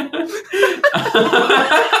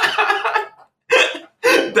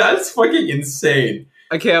 That's fucking insane.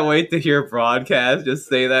 I can't wait to hear broadcast just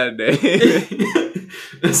say that name.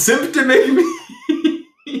 Simp to make me.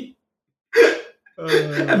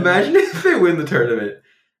 Imagine if they win the tournament.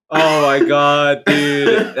 Oh my god,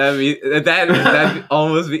 dude! That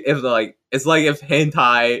almost be if like it's like if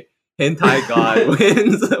hentai god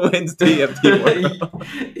wins TFT World.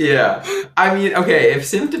 Yeah, I mean, okay, if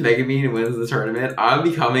Simp to Megamine wins the tournament, I'm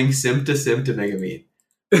becoming Simp to Megamine.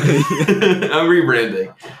 I'm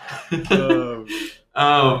rebranding.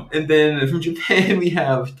 And then from Japan we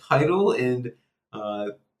have Tidal and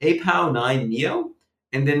APOW 9 Neo,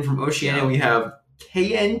 and then from Oceania we have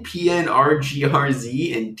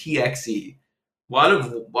KNPNRGRZ and TXE. A lot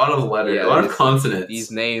of letters, a lot of consonants.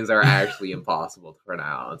 These names are actually impossible to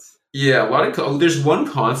pronounce. Yeah, a lot of there's one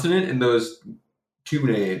consonant in those two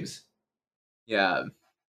names. Yeah.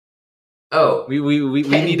 Oh, we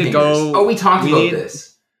need to go. Oh, we talked about this.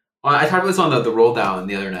 I talked about this on the roll down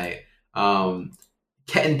the other night.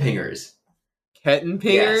 Kettenpingers.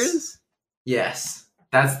 Kettenpingers? Yes.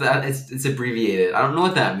 That's that. It's abbreviated. I don't know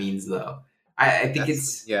what that means though. I think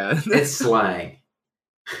it's slang.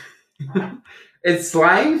 It's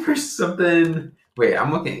slang for something. Wait,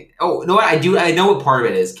 I'm looking. Oh no, I do. I know what part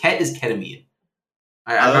of it is. Ket is ketamine.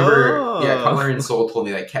 I remember. Yeah, Cutler and Soul told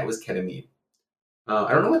me that ket was ketamine.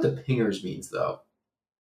 I don't know what the pingers means though.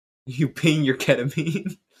 You ping your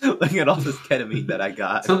ketamine. Look at all this ketamine that I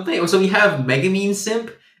got. Something. So we have Megamine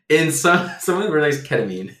Simp and someone really likes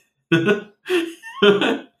ketamine.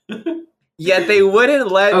 Yet they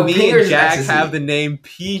wouldn't let me and Jack ecstasy. have the name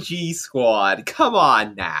PG Squad. Come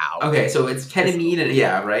on now. Okay, so it's ketamine and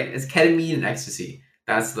right, it's ketamine and ecstasy.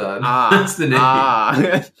 That's the name.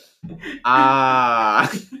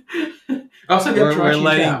 Also, we're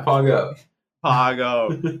letting Pago.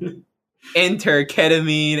 Enter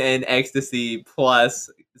ketamine and ecstasy plus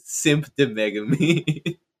Simp de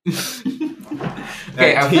Megamine.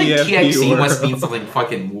 Okay, I think TXE must mean something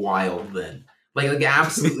fucking wild then. Like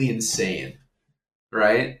absolutely insane,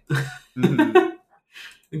 right? Mm-hmm.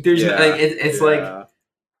 There's it's like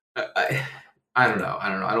I don't know.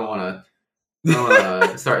 I don't want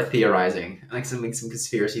to start theorizing. I like to make some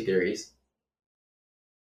conspiracy theories.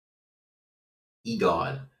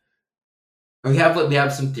 Egon. We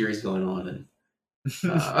have some theories going on, and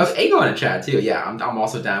Egon in chat too. Yeah, I'm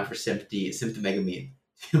also down for Simp de Megamine.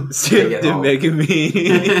 Simp de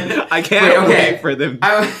Megamine. I can't wait for them.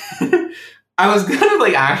 I was gonna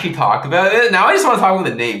like actually talk about it. Now I just want to talk about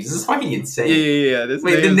the names. This is fucking insane. Yeah.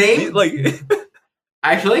 The name like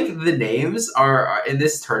I feel like the names are in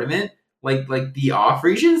this tournament. Like the off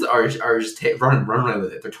regions are just run away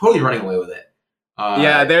with it. They're totally running away with it.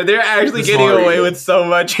 Yeah, they're actually getting away with so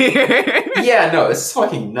much here. Yeah, no, this is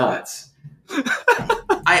fucking nuts.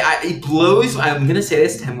 It blows. I'm gonna say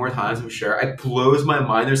this 10 more times. I'm sure it blows my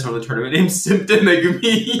mind. There's someone in the tournament named Simp de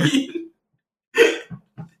Megamine.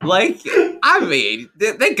 Like, I mean,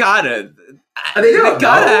 they gotta. They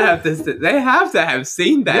have this. They have to have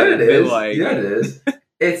seen that. Yeah, it is. Like, yeah, it is.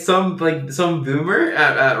 It's some boomer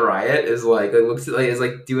at Riot is like looks like is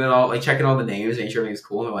like doing all like checking all the names, making sure everything's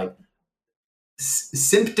cool, and they're like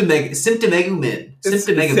Simp de Megamine.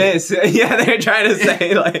 Yeah, they're trying to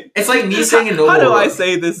say like it's like me saying how do I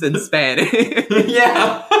say this in Spanish?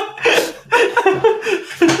 Yeah.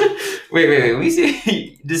 Wait. We see.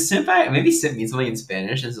 Does simp? Maybe simp means something in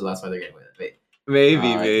Spanish, and so that's why they're getting with it. Wait.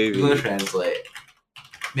 Maybe. Google Translate.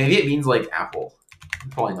 Maybe it means like apple.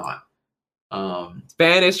 Probably not.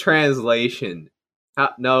 Spanish translation.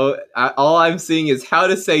 All I'm seeing is how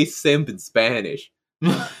to say simp in Spanish.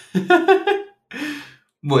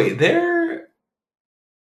 Wait, they're.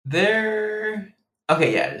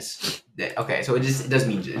 Okay, yeah, it is. Okay, so it does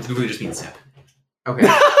mean it literally just means simp. Okay.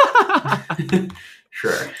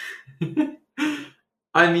 Sure.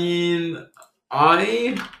 I mean,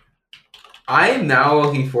 I am now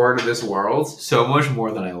looking forward to this world so much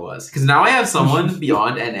more than I was, because now I have someone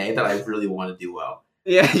beyond NA that I really want to do well.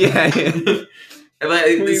 Yeah. Like,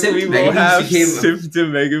 the We Symptom will Megamine have just became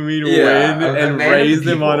Symptom Megamine yeah win a and man of raise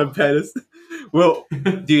the them on a people. pedestal. Well,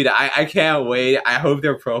 dude, I can't wait. I hope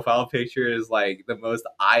their profile picture is like the most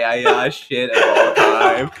shit of all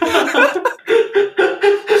time.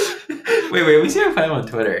 Wait. We see if I find him on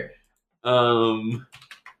Twitter. I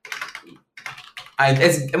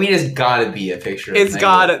mean, it's got to be a picture of There's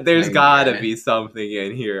Megamine, gotta right? be something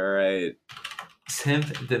in here, alright? Simp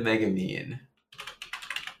the Megamine.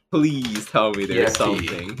 Please tell me there's TFT.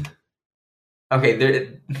 something.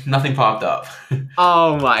 Okay, nothing popped up.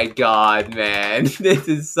 Oh my god, man. This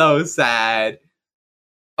is so sad.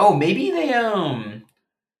 Oh, maybe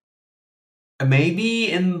maybe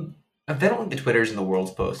in they don't link the Twitters in the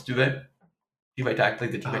world's post, do they? Team Tactics,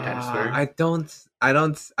 like the Team Tactics Twitter.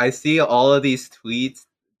 I see all of these tweets.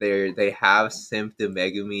 They have Simp the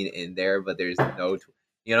Megamine in there, but there's no.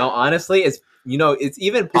 Honestly, it's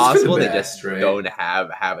even possible they just right? don't have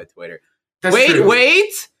a Twitter. That's wait, true.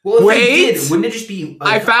 wait, well, if wait! They did, wouldn't it just be?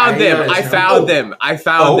 I found them. I found them. I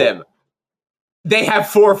found them. They have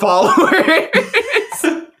 4 followers.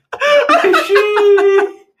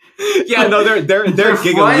 Yeah, no, they're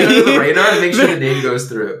Giga flying under the Weeb. radar to make sure the name goes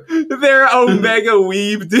through. They're Omega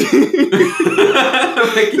Weeb, dude.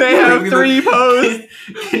 They have 3 posts.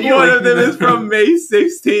 One of them is from May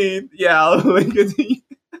 16th. Yeah, I'll link it to you.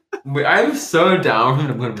 I'm so down for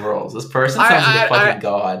him to win Worlds. This person sounds like a fucking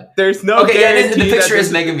god. There's no guarantee the picture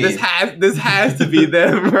is Megamine. This has to be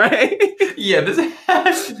them, right? Yeah, this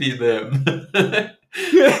has to be them.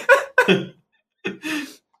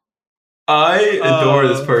 I adore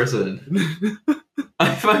this person.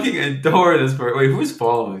 I fucking adore this person. Wait, who's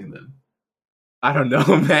following them? I don't know,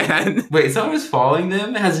 man. Wait, someone who's following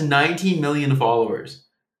them has 19 million followers.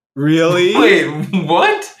 Really? Wait,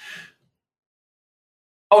 what?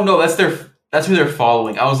 Oh no, that's who they're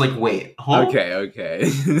following. I was like, wait, huh? Okay.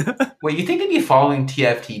 Wait, you think they'd be following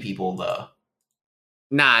TFT people though?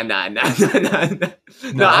 Nah. No,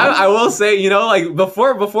 I will say, like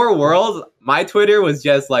before Worlds, my Twitter was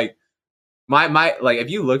just like my like if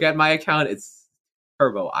you look at my account, it's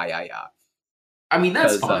Turbo I mean,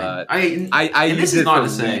 that's fine. I use it for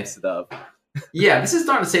weeb stuff. Yeah, this is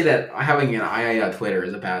not to say that having an III Twitter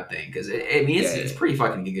is a bad thing, because it's pretty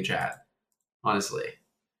fucking Giga Chat, honestly.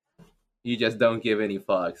 You just don't give any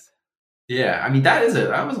fucks. Yeah, I mean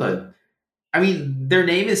I mean, their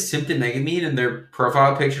name is Symptom Megamine, and their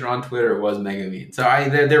profile picture on Twitter was Megamine. So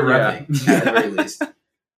they're repping at the very least.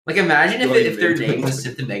 Like, imagine if their name was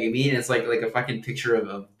Symptom Megamine, and it's like a fucking picture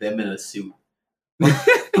of them in a suit. Then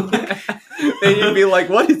you'd be like,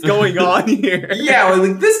 what is going on here? Yeah,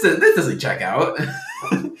 like this doesn't check out.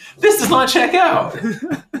 This does not check out.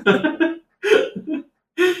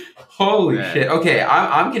 Holy shit. Okay,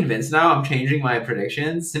 I'm convinced now. I'm changing my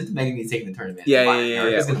predictions. Symptom Megamine's taking the tournament.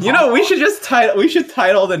 Yeah. We should just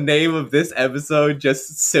title the name of this episode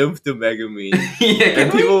just Symptom Megamine.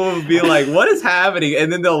 And people will be like, what is happening?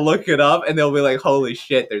 And then they'll look it up and they'll be like, holy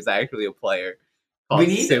shit, there's actually a player called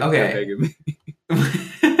Symptom Megamine.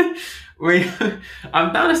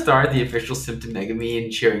 I'm down to start the official Symptom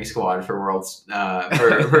Megamine cheering squad for Worlds for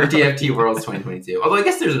DFT Worlds 2022. Although I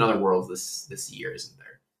guess there's another Worlds this year, isn't there?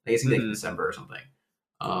 I think it's like December or something.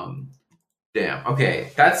 Damn. Okay,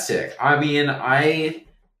 that's sick. I mean, I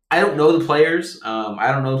don't know the players.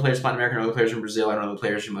 I don't know the players from Latin America. I don't know the players from Brazil. I don't know the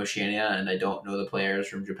players from Oceania, and I don't know the players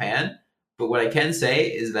from Japan. But what I can say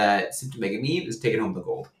is that Symptom Megamine is taking home the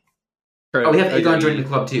gold. Oh, we have Aegon joining the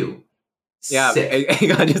club too. Yeah,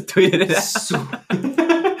 Aegon just tweeted it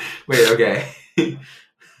out. Wait, okay.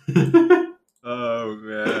 Oh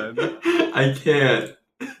man, I can't.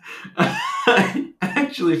 I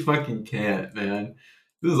actually fucking can't, man.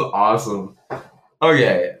 This is awesome.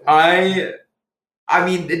 Okay, I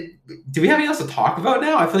mean, do we have anything else to talk about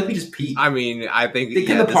now? I feel like we just peaked. I mean, I think this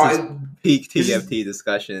is peak TFT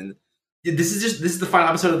discussion. This is the final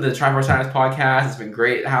episode of the Triforce Science podcast. It's been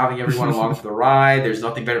great having everyone along for the ride. There's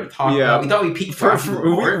nothing better to talk about. We thought we peaked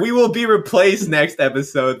we will be replaced next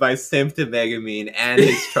episode by Symptom Megamine and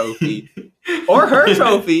his trophy. Or her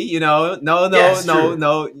trophy, no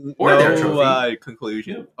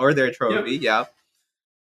conclusion. Or their trophy, yeah.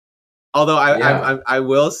 Although I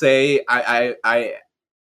will say I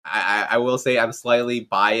will say I'm slightly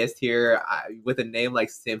biased here. With a name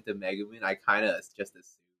like Symptom Megamine, I kind of just assume.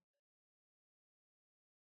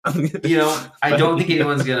 I don't think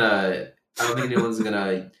anyone's gonna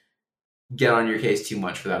get on your case too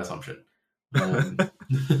much for that assumption.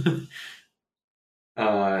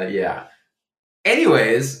 Yeah.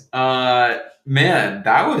 Anyways, man,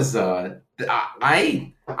 that was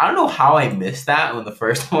I don't know how I missed that when the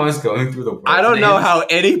first time I was going through the world's I don't know names. how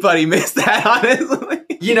anybody missed that, honestly.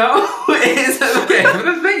 You know, okay. But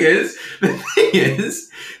the thing is,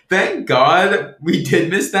 thank God we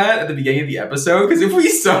did miss that at the beginning of the episode. Because if we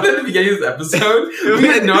saw that at the beginning of this episode, we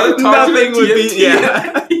would not have talked Nothing about would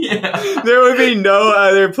TFT. be yeah. There would be no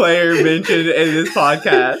other player mentioned in this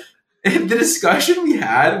podcast. And the discussion we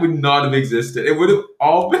had would not have existed. It would have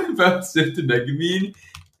all been about Sif to Megumin.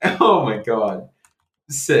 Oh my god.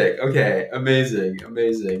 Sick. Okay. Amazing.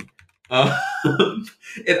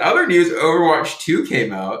 In other news, Overwatch 2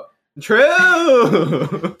 came out. True.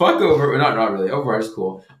 Fuck over. Not really. Overwatch is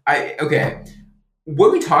cool. Okay.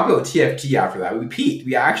 When we talk about TFT after that, we peaked.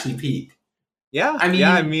 We actually peaked. Yeah. I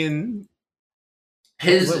mean,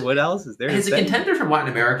 what else is there? Is a contender from Latin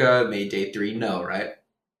America made day 3? No, right?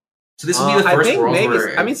 So this will be the first world maybe.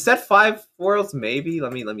 where set 5 worlds maybe.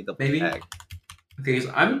 Let me double check. Okay,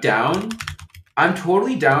 so I'm down. I'm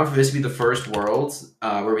totally down for this to be the first worlds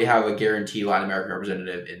where we have a guaranteed Latin American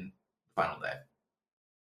representative in the final day.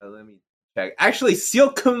 Let me check. Actually,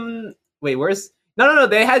 Silkum. Wait, where's? No.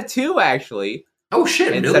 They had 2 actually. Oh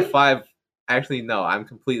shit! And really? set 5. Actually, no. I'm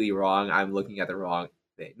completely wrong. I'm looking at the wrong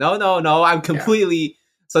thing. No. I'm completely. Yeah.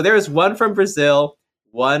 So there's 1 from Brazil,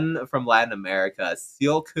 1 from Latin America.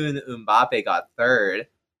 Silkun Mbappe got 3rd.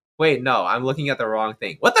 Wait, no. I'm looking at the wrong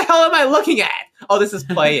thing. What the hell am I looking at? Oh, this is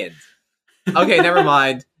play-ins. Okay, never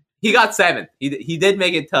mind. He got 7th. He did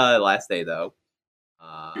make it to last day though.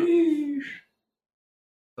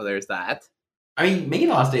 So there's that. I mean, making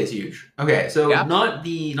the last day is huge. Okay, so yeah. not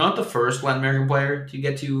the first Latin American player to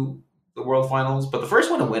get to the World Finals, but the first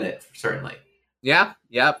one to win it, certainly. Yeah,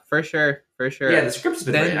 for sure. Yeah, the script's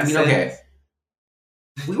been great. I mean, okay.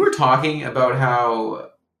 We were talking about how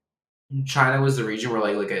China was the region where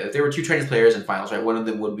like if there were 2 Chinese players in finals, right? One of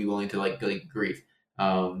them would be willing to like grief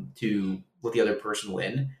to let the other person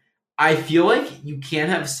win. I feel like you can't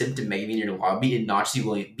have Symptom Megumin in your lobby and not be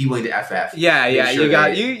willing to FF. Yeah,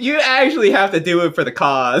 you actually have to do it for the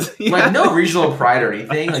cause. Like no regional pride or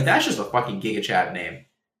anything. Like that's just a fucking Giga Chat name.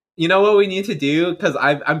 You know what we need to do? Because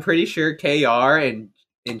I'm pretty sure KR and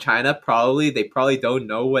in China they probably don't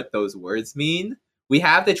know what those words mean. We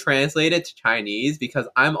have to translate it to Chinese because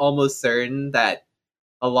I'm almost certain that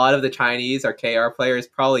a lot of the Chinese or KR players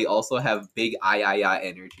probably also have big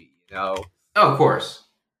energy, you know? Oh, of course.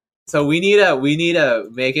 So we need to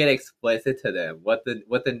make it explicit to them what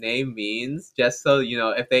the name means, just so you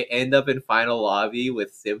know if they end up in final lobby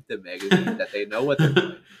with Symptom Megumin that they know what they're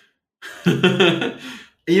doing.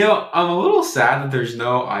 You know, I'm a little sad that there's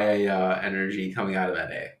no energy coming out of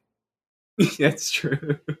NA. That's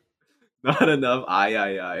true. Not enough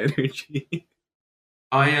energy.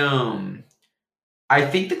 I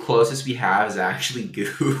think the closest we have is actually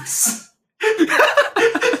Goose.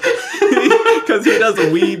 Because he does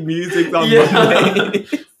weed music on Monday.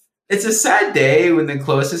 It's a sad day when the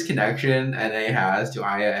closest connection NA has to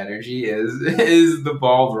Aya Energy is the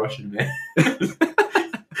bald Russian man.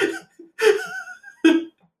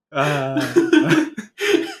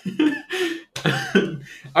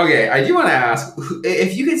 Okay, I do want to ask,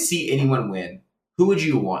 if you could see anyone win, who would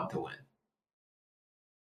you want to win?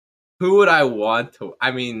 Who would I want to?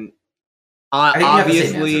 I mean,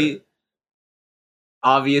 obviously,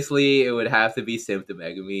 it would have to be Symptom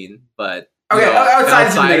Megumin, but okay,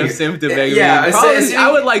 outside of Symptom Megumin,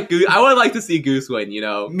 I would like to see Goose win. You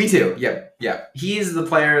know, me too. Yeah. He's the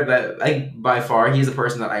player that by far he's the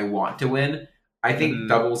person that I want to win. I think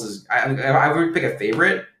Doubles is. If I were to pick a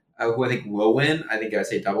favorite who I think will win, I think I'd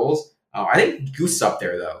say Doubles. I think Goose is up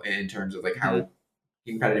there though in terms of like how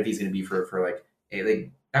competitive he's going to be for like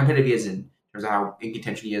how competitive he is in terms of how in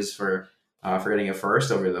contention he is for getting a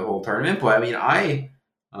first over the whole tournament. But I mean, I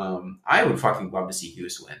would fucking love to see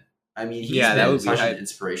Goose win. I mean, he's been such an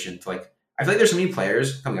inspiration to like. I feel like there's so many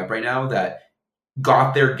players coming up right now that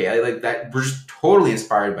got their game like that were just totally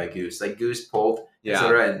inspired by Goose. Like Goose pulled,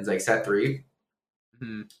 etc. And like set 3.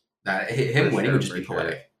 Mm-hmm. That him winning would just be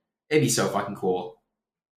poetic. Sure. It'd be so fucking cool.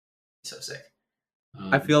 So sick.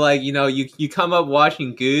 I feel like, you know, you come up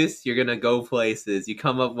watching Goose, you're gonna go places. You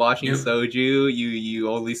come up watching Soju, you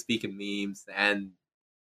only speak in memes, and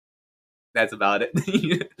that's about it.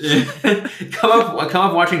 Come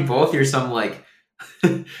up watching both. You're some like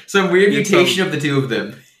some weird mutation of the two of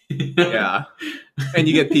them. Yeah, and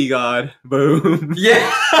you get P-God. Boom. Yeah,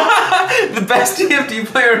 the best TFT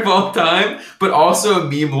player of all time, but also a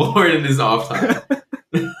meme lord in his off time.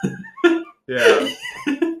 Yeah.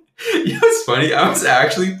 You know what's funny? I was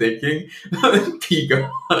actually thinking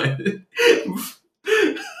P-God.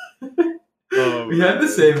 We had the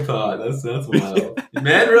same thought. That's wild.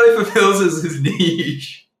 Man really fulfills his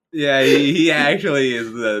niche. Yeah, he actually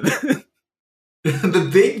is the The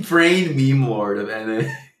big brain meme lord of NA.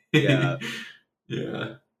 yeah.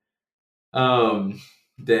 Yeah. Um.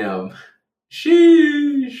 Damn.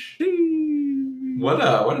 Sheesh. What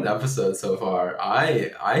an episode so far.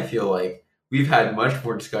 I feel like we've had much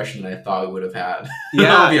more discussion than I thought we would have had. I'll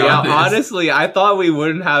Yeah, be yeah. honest. Honestly, I thought we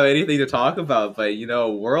wouldn't have anything to talk about, but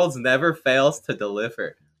Worlds never fails to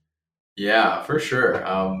deliver. Yeah, for sure.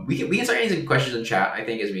 We can start answering questions in chat. I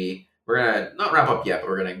think as we're gonna not wrap up yet, but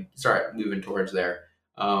we're gonna start moving towards there.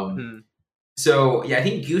 Um, Hmm. so yeah, I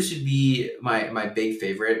think Goose would be my big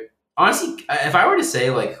favorite. Honestly, if I were to say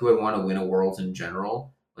like who I want to win a Worlds in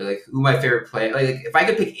general, like who my favorite play, like if I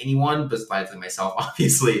could pick anyone besides like myself,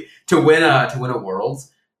 obviously to win a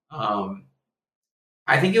Worlds, um,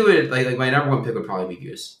 I think it would like my number one pick would probably be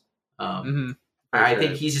Goose. Um, Hmm. For I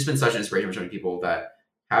think sure. he's just been such an inspiration for so many people that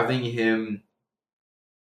having him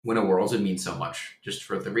win a Worlds would mean so much just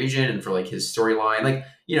for the region and for like his storyline. Like,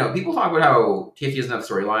 people talk about how TFT doesn't have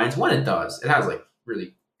storylines. One, it does. It has like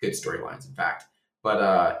really good storylines, in fact.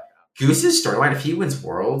 But Goose's storyline, if he wins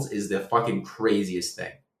Worlds, is the fucking craziest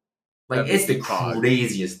thing. Like, That'd be it's the sick fog.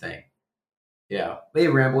 craziest thing. Yeah,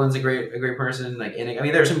 maybe Ramblin's a great person. Like, and I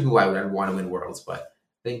mean, there are some people I would want to win Worlds, but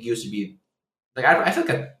I think Goose would be like I feel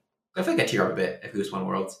like I tear up a bit if Goose won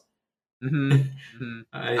Worlds. Hmm. Hmm.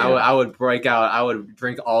 Yeah. I would break out. I would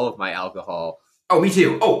drink all of my alcohol. Oh, me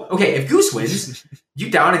too. Oh, okay. If Goose wins,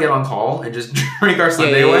 you down to get on call and just drink our Yeah,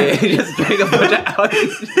 Sunday yeah, away? yeah. Just drink a bunch of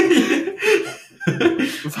alcohol.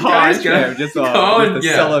 Guys, Just go a on.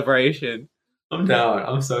 Yeah, celebration. I'm down.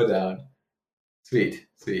 I'm so down. Sweet,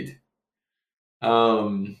 sweet.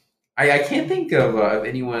 I can't think of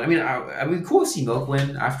anyone. I mean, cool to see Milk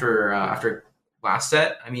win after last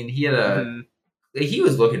set. I mean, Hmm. he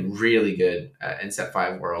was looking really good in set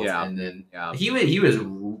five Worlds, Yeah, and then yeah. he was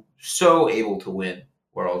so able to win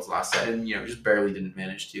Worlds last set, and just barely didn't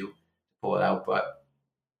manage to pull it out. But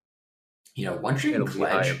once you can It'll be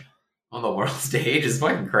hype pledge on the world stage is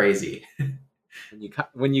fucking crazy.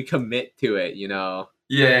 when you commit to it. Yeah,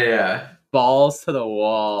 yeah, yeah. Balls to the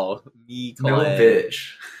wall. Me, No Clay.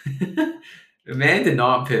 bitch. The man did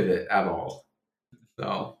not pivot at all.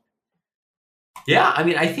 So yeah, I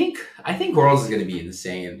mean, I think Worlds is going to be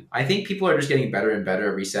insane. I think people are just getting better and better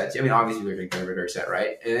every set. I mean, obviously they're getting better every set,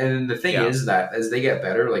 right? And the thing Yeah, is that as they get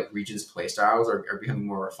better, like regions' play styles are becoming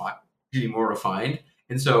more refined.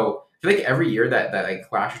 And so I feel like every year that like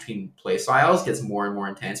clash between play styles gets more and more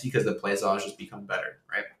intense because the play styles just become better,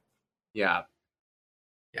 right? yeah,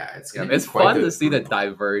 Yeah, it's yeah. going to be It's quite fun to the see the group.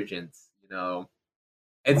 divergence.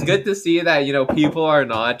 It's good to see that people are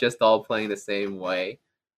not just all playing the same way.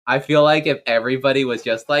 I feel like if everybody was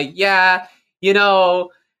just like, yeah, you know,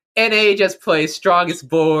 NA just plays strongest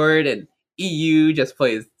board, and EU just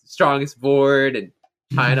plays strongest board, and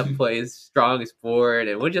China plays strongest board,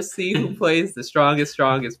 and we'll just see who plays the strongest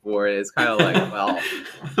board. It's kind of like, well,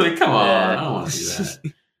 Like, come on, eh. I don't want to do that.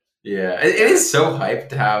 Yeah, it Yeah, is so hyped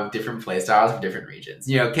to have different play styles for different regions.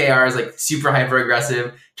 KR is like super hyper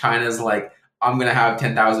aggressive. China's like, I'm gonna have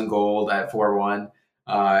 10,000 gold at 4-1,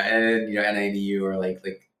 and NA and EU are like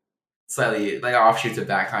slightly like offshoots of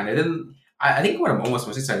that kind of. Then I think what I'm almost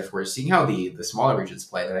most excited for is seeing how the smaller regions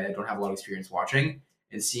play that I don't have a lot of experience watching,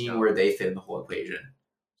 and seeing no, where they fit in the whole equation.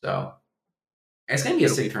 So it's gonna be a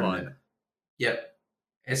it'll be sick tournament. fun. Yep,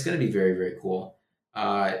 it's gonna be very very cool.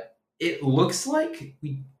 Uh, it looks like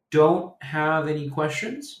we don't have any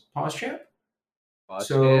questions, pause chat. Boss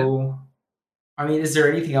champ. So, I mean, is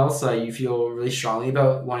there anything else you feel really strongly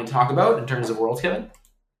about wanting to talk about in terms of Worlds, Kevin?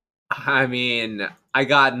 I mean, I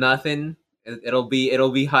got nothing. It'll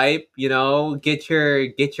be hype. Get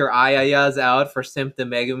your ayayas out for Symptom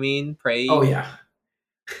Megamine. Oh Pray. yeah.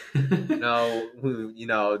 You know, you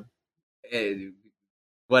know. eh,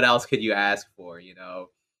 What else could you ask for?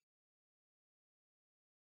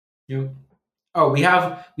 Yep. Oh, we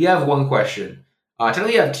have one question.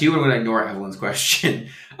 Technically, I have two. I'm going to ignore Evelyn's question.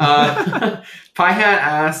 Pie Hat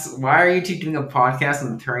asks, "Why are you two doing a podcast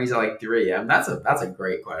on attorneys at like 3 a.m.?" That's a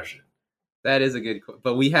great question. That is a good.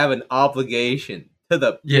 But we have an obligation to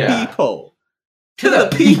the Yeah, people. to To the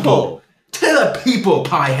the people, people. to the people.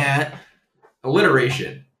 Pie Hat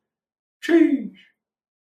alliteration. Sheesh.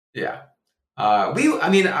 Yeah. I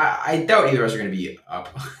mean, I doubt either of us are going to be up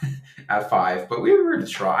at 5, but we were going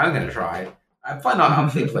to try. I'm going to try. I'm fine. I'll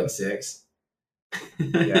stay up to like 6.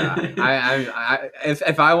 Yeah,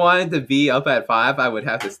 if I wanted to be up at 5, I would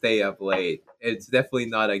have to stay up late. It's definitely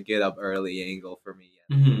not a get up early angle for me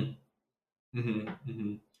yet. Hmm. Hmm.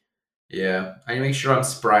 Hmm. Yeah, I need to make sure I'm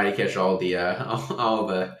spry to catch all the all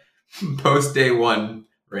the post day one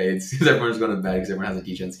raids because everyone's going to bed because everyone has a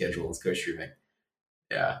decent schedule. Let's go streaming.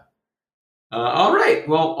 Yeah. All right.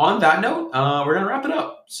 Well, on that note, we're gonna wrap it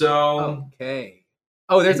up. So Okay.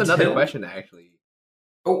 Oh, there's another until question actually.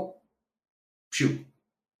 oh shoot.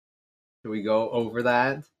 Should we go over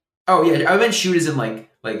that? Oh yeah, I meant shoot as in like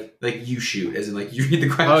you shoot as in like you read the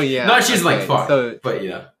question. Oh yeah. Not shoot as in, like Okay. fuck, So but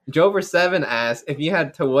yeah. Jover7 asks, if you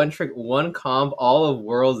had to one trick one comp all of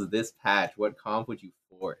Worlds this patch, what comp would you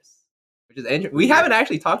force? Which is interesting. We haven't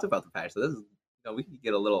actually talked about the patch, so this is we can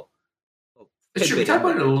get a little It's true. We tidbit talked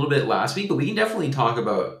in about it a there. little bit last week, but we can definitely talk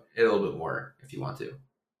about it a little bit more if you want to.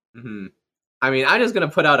 Mm-hmm. I mean, I'm just gonna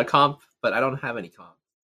put out a comp, but I don't have any comp.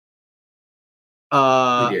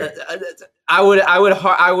 Oh dear. I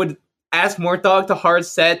would ask Morthog to hard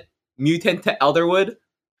set Mutant to Elderwood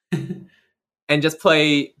and just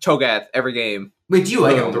play Cho'Gath every game. Wait, do you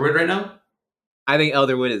like Boom. Elderwood right now? I think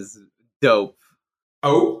Elderwood is dope.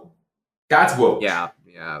 Oh, that's woke. Yeah.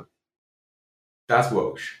 That's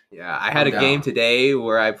woke. Yeah, I had I'm a game down. today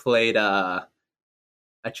where I played a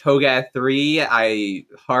Cho'Gath 3. I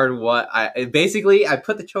basically I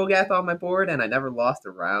put the Cho'Gath on my board and I never lost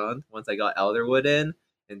a round once I got Elderwood in.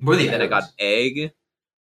 And What are the then I got items? Egg.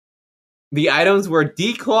 The items were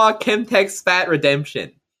Declaw, Chemtech, Spat,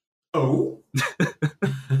 Redemption. Oh.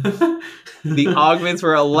 The augments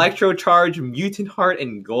were Electro Charge, Mutant Heart,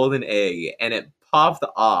 and Golden Egg, and it popped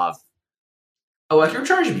off.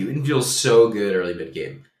 Electrocharge Mutant feels so good early mid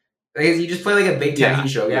game. Like, you just play like a big tanky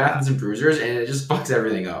Shogath and some bruisers, and it just fucks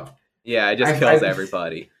everything up. Yeah, it just kills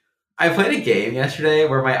everybody. I played a game yesterday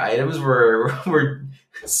where my items were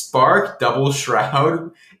Spark, Double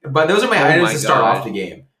Shroud, but those are my items to start off the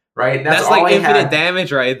game, right? That's all like I infinite had.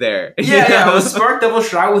 damage right there. Yeah, it was Spark, Double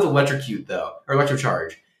Shroud with Electrocute though, or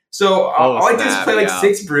Electrocharge. So all I did is play like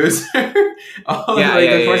 6 Bruiser.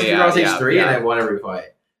 The first few rounds takes 3, and I won every fight.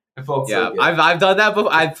 I felt so good. I've done that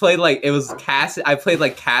before. I played like it was I played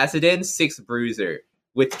like Kassadin 6 Bruiser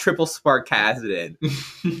with triple Spark Kassadin.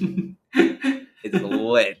 It's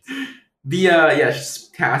lit. The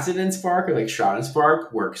Kassadin Spark or like Shroud and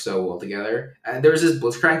Spark work so well together. And there was this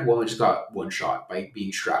Blitzcrank one which just got one shot by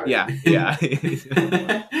being shrouded. Yeah.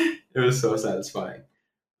 It was so satisfying.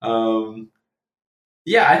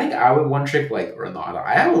 Yeah, I think I would one trick like Renata.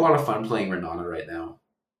 I have a lot of fun playing Renata right now.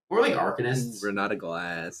 Or like Arcanists. Renata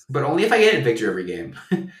Glass. But only if I get it Victor every game.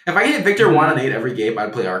 If I get it Victor 1 on 8 every game,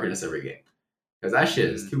 I'd play Arcanist every game. Because that shit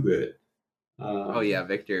is too good. Oh yeah,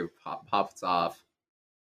 Victor pops off.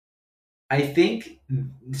 I think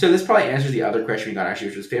so. This probably answers the other question we got actually,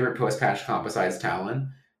 which was favorite post-patch comp besides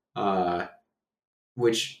Talon.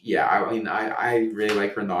 Which yeah, I mean I really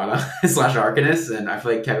like Renata / Arcanist, and I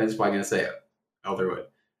feel like Kevin's probably gonna say Elderwood.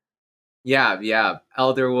 Yeah,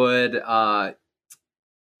 Elderwood.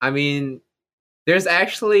 I mean, there's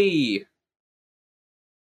actually.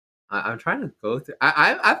 I'm trying to go through.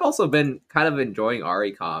 I've also been kind of enjoying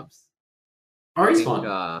Ahri comps. Ahri's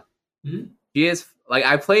fun. She is like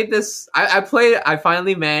I played this. I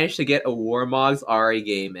finally managed to get a Warmogs Ahri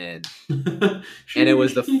game in, and it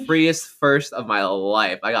was the freest first of my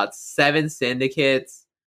life. I got 7 syndicates,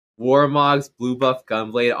 Warmogs, Blue Buff,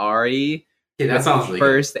 Gunblade, Ahri. Yeah, that sounds really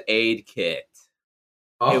first good. Aid kit.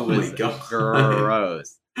 Oh it was my god,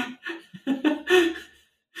 gross. Did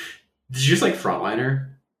you just like frontliner?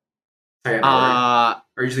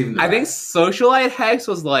 Or just leave I think Socialite Hex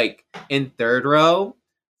was like in 3rd row.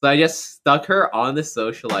 So I just stuck her on the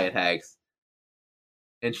Socialite Hex.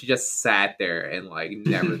 And she just sat there and like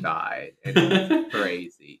never died. And it was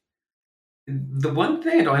crazy. The one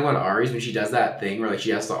thing I don't like about Ahri is when she does that thing where like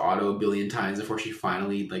she has to auto a billion times before she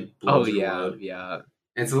finally like blows her load. Yeah.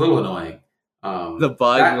 And it's a little annoying. The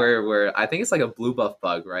bug where I think it's like a blue buff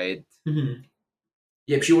bug, right? Mm-hmm.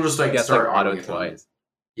 Yeah, she will just like start like, auto twice.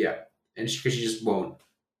 Yeah, and because she just won't.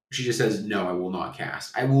 She just says, "No, I will not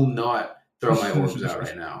cast. I will not throw my orbs out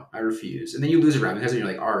right now. I refuse." And then you lose a round because you're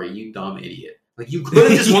like, "Ahri, you dumb idiot! Like you could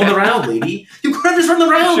have just won the round, lady. You could have just run the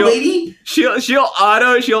round, lady." She'll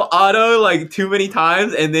auto like too many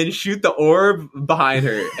times and then shoot the orb behind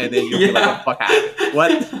her, and then you'll be like, "What the fuck happened?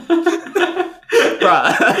 What?"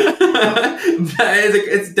 Bruh.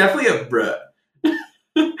 It's definitely a bruh.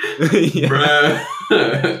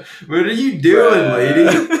 Bruh. What are you doing, lady?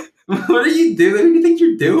 What are you doing? What do you think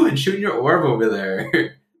you're doing? Shooting your orb over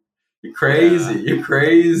there. You're crazy. Yeah. You're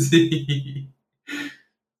crazy.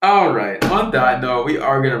 All right. On that note, we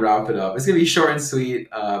are going to wrap it up. It's going to be short and sweet.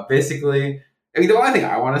 Basically, I mean, the only thing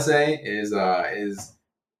I want to say is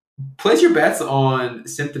place your bets on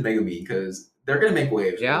Symptom Megamine because they're going to make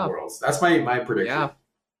waves in the Worlds. That's my prediction. Yeah.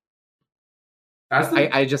 That's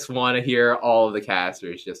I just want to hear all of the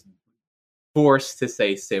casters just forced to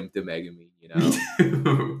say Symptom Megamine, you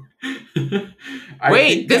know?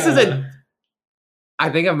 Wait, this is a... I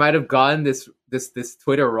think I might have gotten this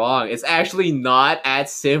Twitter wrong. It's actually not at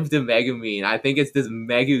SimTheMegamine. I think it's this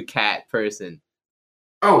Megu Cat person.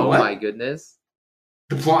 Oh, Oh my what? goodness.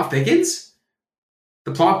 The plot thickens?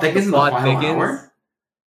 The plot thickens in the plot final thickens? hour?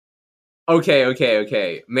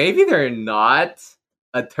 Okay. Maybe they're not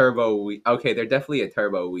a turbo weeb. Okay, they're definitely a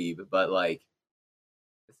turbo weeb, but like,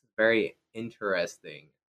 this is very interesting.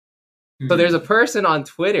 So there's a person on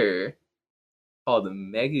Twitter called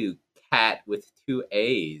Megu Cat with 2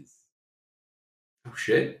 A's. Oh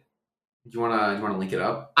shit! Do you wanna link it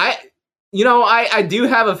up? I do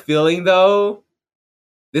have a feeling though.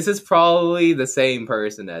 This is probably the same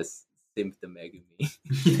person as SimTheMegamine.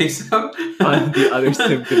 You think so? On the other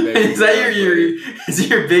SimTheMegamine. Is that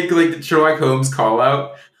your big like Sherlock Holmes call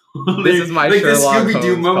out? This is my like Sherlock the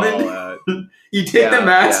Scooby-Doo Holmes moment. call out. You take the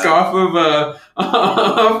mask off of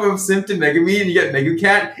off of SimTheMegamine and you get Megu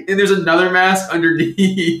Cat, and there's another mask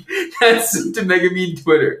underneath. That's SimTheMegamine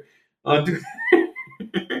Twitter. On Twitter.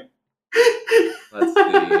 Let's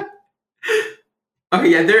see. Okay,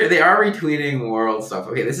 yeah, they are retweeting world stuff.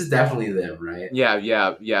 Okay, this is definitely them, right?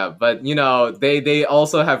 Yeah. But they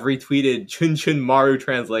also have retweeted Chun Chun Maru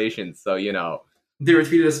translations, so They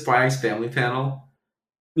retweeted a Spy X Family panel.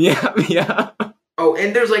 Yeah. Oh,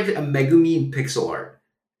 and there's like a Megumin pixel art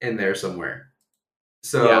in there somewhere.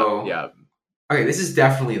 So yeah. Okay, this is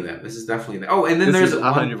definitely them. Oh, and then there's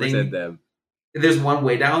 100% them. There's one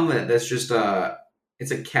way down that's just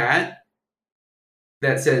it's a cat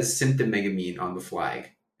that says SimTheMegamine on the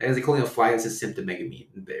flag. As they calling a flag that says SimTheMegamine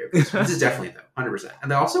there. This is definitely them, 100%.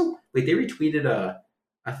 And they also they retweeted a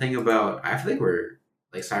thing about, I feel like we're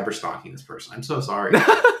like cyber stalking this person. I'm so sorry. They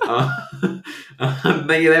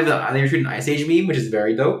retweeted an Ice Age meme, which is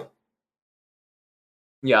very dope.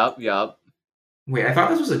 Yup. Wait, I thought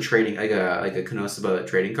this was a trading like a Konosuba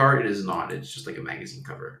trading card. It is not. It's just like a magazine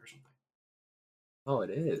cover or something. Oh, it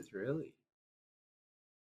is really.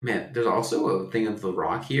 Man, there's also a thing of The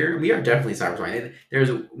Rock here. We are definitely cyberstalking. There's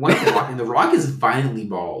one of The Rock, and The Rock is violently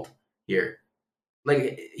bald here.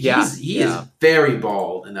 Like he is very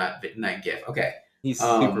bald in that GIF. Okay, he's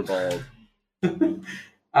super bald.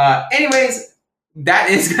 Anyways, that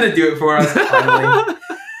is gonna do it for us. Finally,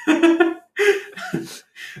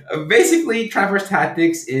 basically, Triforce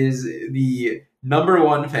Tactics is the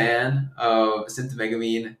 #1 fan of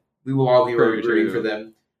SimTheMegamine. We will all be rooting for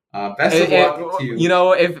them. Best of luck to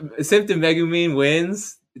if SimTheMegamine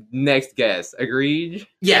wins, next guest. Agreed?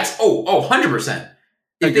 Yes. Oh, 100%.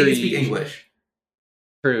 If they can speak English.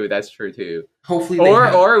 True, that's true too. Hopefully,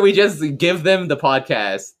 or we just give them the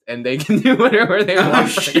podcast and they can do whatever they want.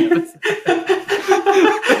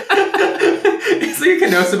 It's like a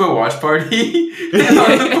Konosuba watch party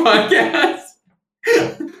on the podcast.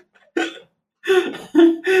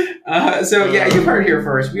 So yeah, you've heard it here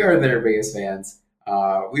first. We are their biggest fans.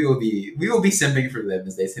 We will be simping for them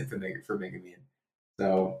as they simp for Megamine.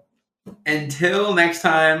 So until next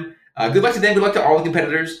time, good luck to them. Good luck to all the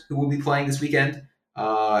competitors who will be playing this weekend.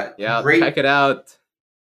 Check it out.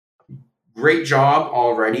 Great job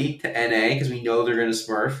already to NA because we know they're going to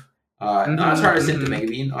smurf. Not as hard as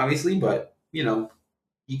SimTheMegamine, obviously, but you can't.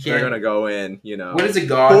 They're gonna go in. What is a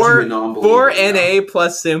god to a non-believer? 4 NA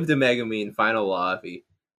plus SimTheMegamine final lobby.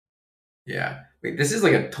 Yeah. Wait, this is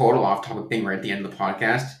like a total off-topic thing right at the end of the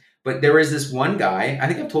podcast. But there was this one guy. I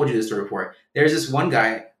think I've told you this story before. There's this one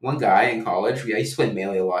guy in college. I used to play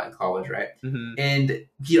Melee a lot in college, right? Mm-hmm. And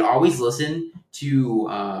he'd always listen to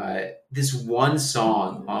this one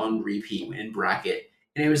song on repeat in bracket,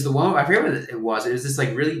 and it was the one, I forget what it was. It was this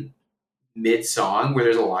like really mid song where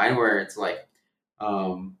there's a line where it's like,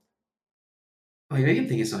 maybe I'm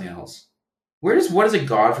thinking of something else. What is a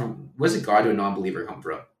god to a non-believer come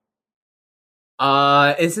from?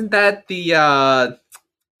 Isn't that the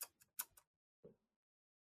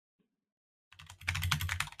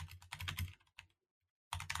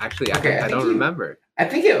Actually, I don't remember. I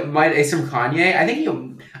think it might be some Kanye.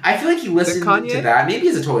 I feel like he listened to that. Maybe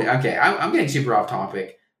it's a totally okay. I'm getting super off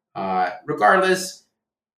topic. Regardless,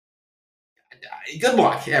 good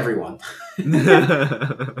luck, everyone.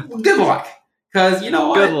 Good luck, because you know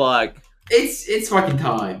what? Good luck. It's fucking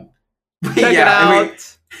time. Check it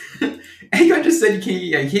out. I just said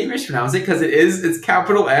you can't mispronounce it because it's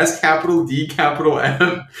capital S, capital D, capital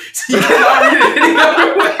M. So you cannot read it any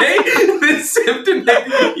other way than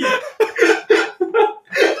SimTheMegamine.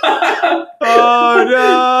 Oh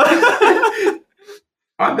no!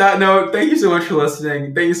 On that note, thank you so much for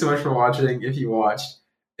listening. Thank you so much for watching if you watched.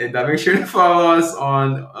 And make sure to follow us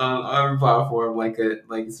on our platform, like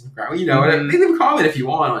subscribe. Leave a comment if you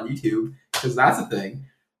want on YouTube, because that's a thing.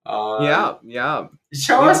 Yeah.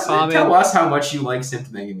 Tell us how much you like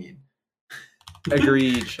SimTheMegamine.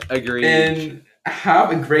 Agreed. And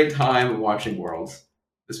have a great time watching Worlds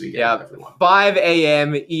this weekend, Yeah, everyone. 5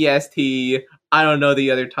 a.m. EST. I don't know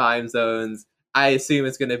the other time zones. I assume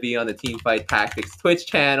it's going to be on the Teamfight Tactics Twitch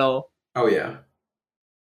channel. Oh yeah,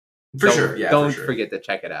 sure. Yeah, don't for sure. forget to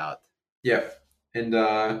check it out. Yep, and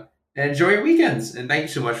enjoy your weekends. And thank you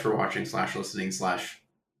so much for watching / listening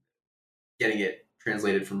 / getting it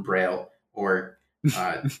translated from Braille or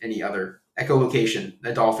any other echolocation.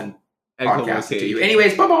 A dolphin podcast to you.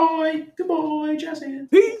 Anyways, bye bye. Goodbye, Jazz hands.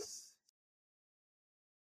 Peace.